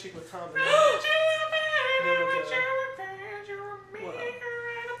little handshake with Tom.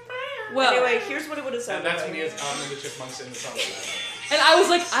 Well, Anyway, here's what it would have And sounded that's like. me as Colin and the Chipmunks in the song. and I was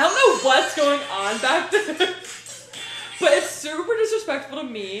like, I don't know what's going on back there, but it's super disrespectful to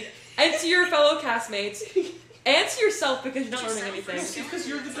me and to your fellow castmates and to yourself because you're not learning anything. Because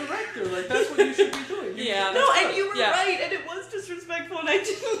you're the director. Like, that's what you should be doing. Yeah. No, and you were Yeah. right, and it was disrespectful, and I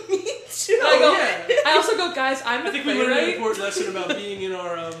didn't mean to. And I go, yeah. I also go, guys, I'm I the think we learned an playwright. important lesson about being in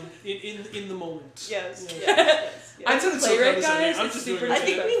our in the moment. Yes. Yeah. Yes. I'm That the sounded so playwright, condescending. guys. I'm It's just super doing I it.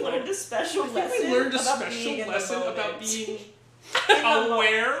 think we disrespectful. learned a special lesson. We learned a about special being in the lesson about moment. being In the moment.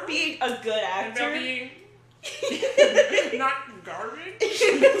 aware, Being a good actor. about being not garbage.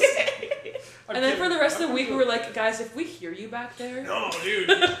 And then for the rest of the week, we were like, guys, if we hear you back there. no, dude.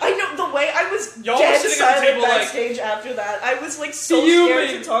 I know the way I was Y'all were dead sitting at the silent table like- backstage after that. I was like so Fuming. scared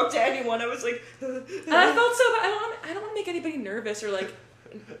to talk to anyone. I was like, And I felt so bad. I don't want to make anybody nervous or like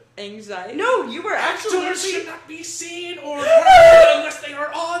anxiety. no, you were Actors absolutely. should not be seen or heard unless they are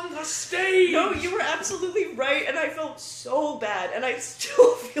on the stage. No, you were absolutely right, and I felt so bad, and I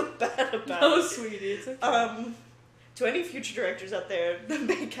still feel bad about No, it. sweetie, it's okay. To any future directors out there that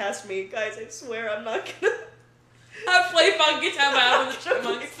may cast me, guys, I swear I'm not gonna. I play Funky Town by Alvin and the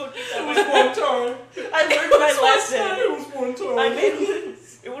Chipmunks. It was one time. I learned my lesson. It was one time. I made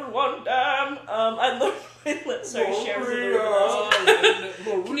it was one time. I learned my lesson. Sorry, Sharon's in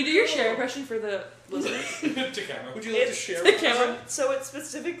the room. Can you do your share impression for the listeners? To camera. Would you like to It's share? the camera. So it's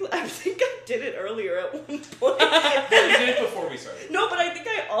specifically. I think I did it earlier at one point. We did it before we started. No, but I think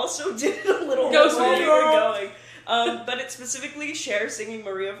I also did it a little Go, bit while sweetie. we were going. But it's specifically Cher singing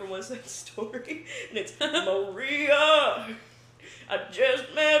Maria from West Side Story, and it's Maria. I just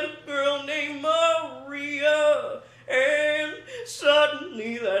met a girl named Maria, and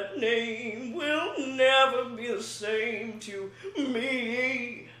suddenly that name will never be the same to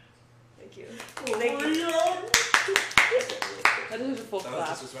me. Thank you. Thank you. That is a full That was clap.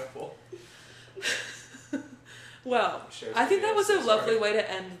 disrespectful. Well, Shares I think that was a videos, lovely sorry. way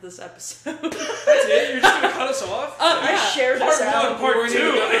to end this episode. That's it? You're just gonna cut us off? I Yeah. shared us out. Part We two.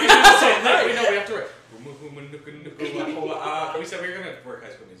 do the same thing. We know we have to write. We said we were gonna work High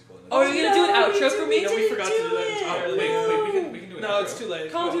School Musical. Oh, are you gonna do an outro for me? No, we forgot to do that Oh, entirely. wait, we can do it. No, it's too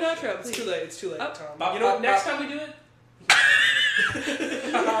late. Colin, do an outro, It's please. too late. It's too late, Oh. Tom. You know what? Next time we do it.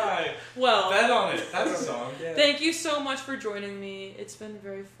 Hi. Well, Bet on it. That's a song. Yeah. thank you so much for joining me. It's been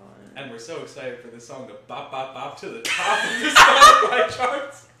very fun. And we're so excited for this song to bop bop bop to the top of the Spotify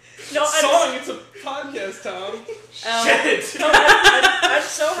charts. No, Song. It's a podcast, Tom. Shit. I'm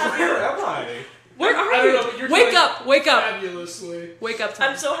so happy. Where am I? Where are I don't you? know, but you're Wake doing up! Wake up! Fabulously. Wake up, Tom.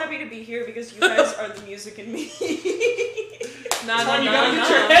 I'm so happy to be here because you guys are the music in me. Nah, Tom, you nah, gotta nah, get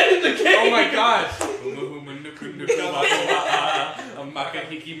your nah. head in the game. Oh my god.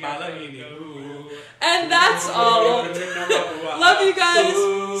 And that's all. Love you guys.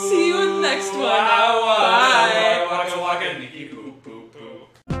 See you in the next one. Bye. Bye.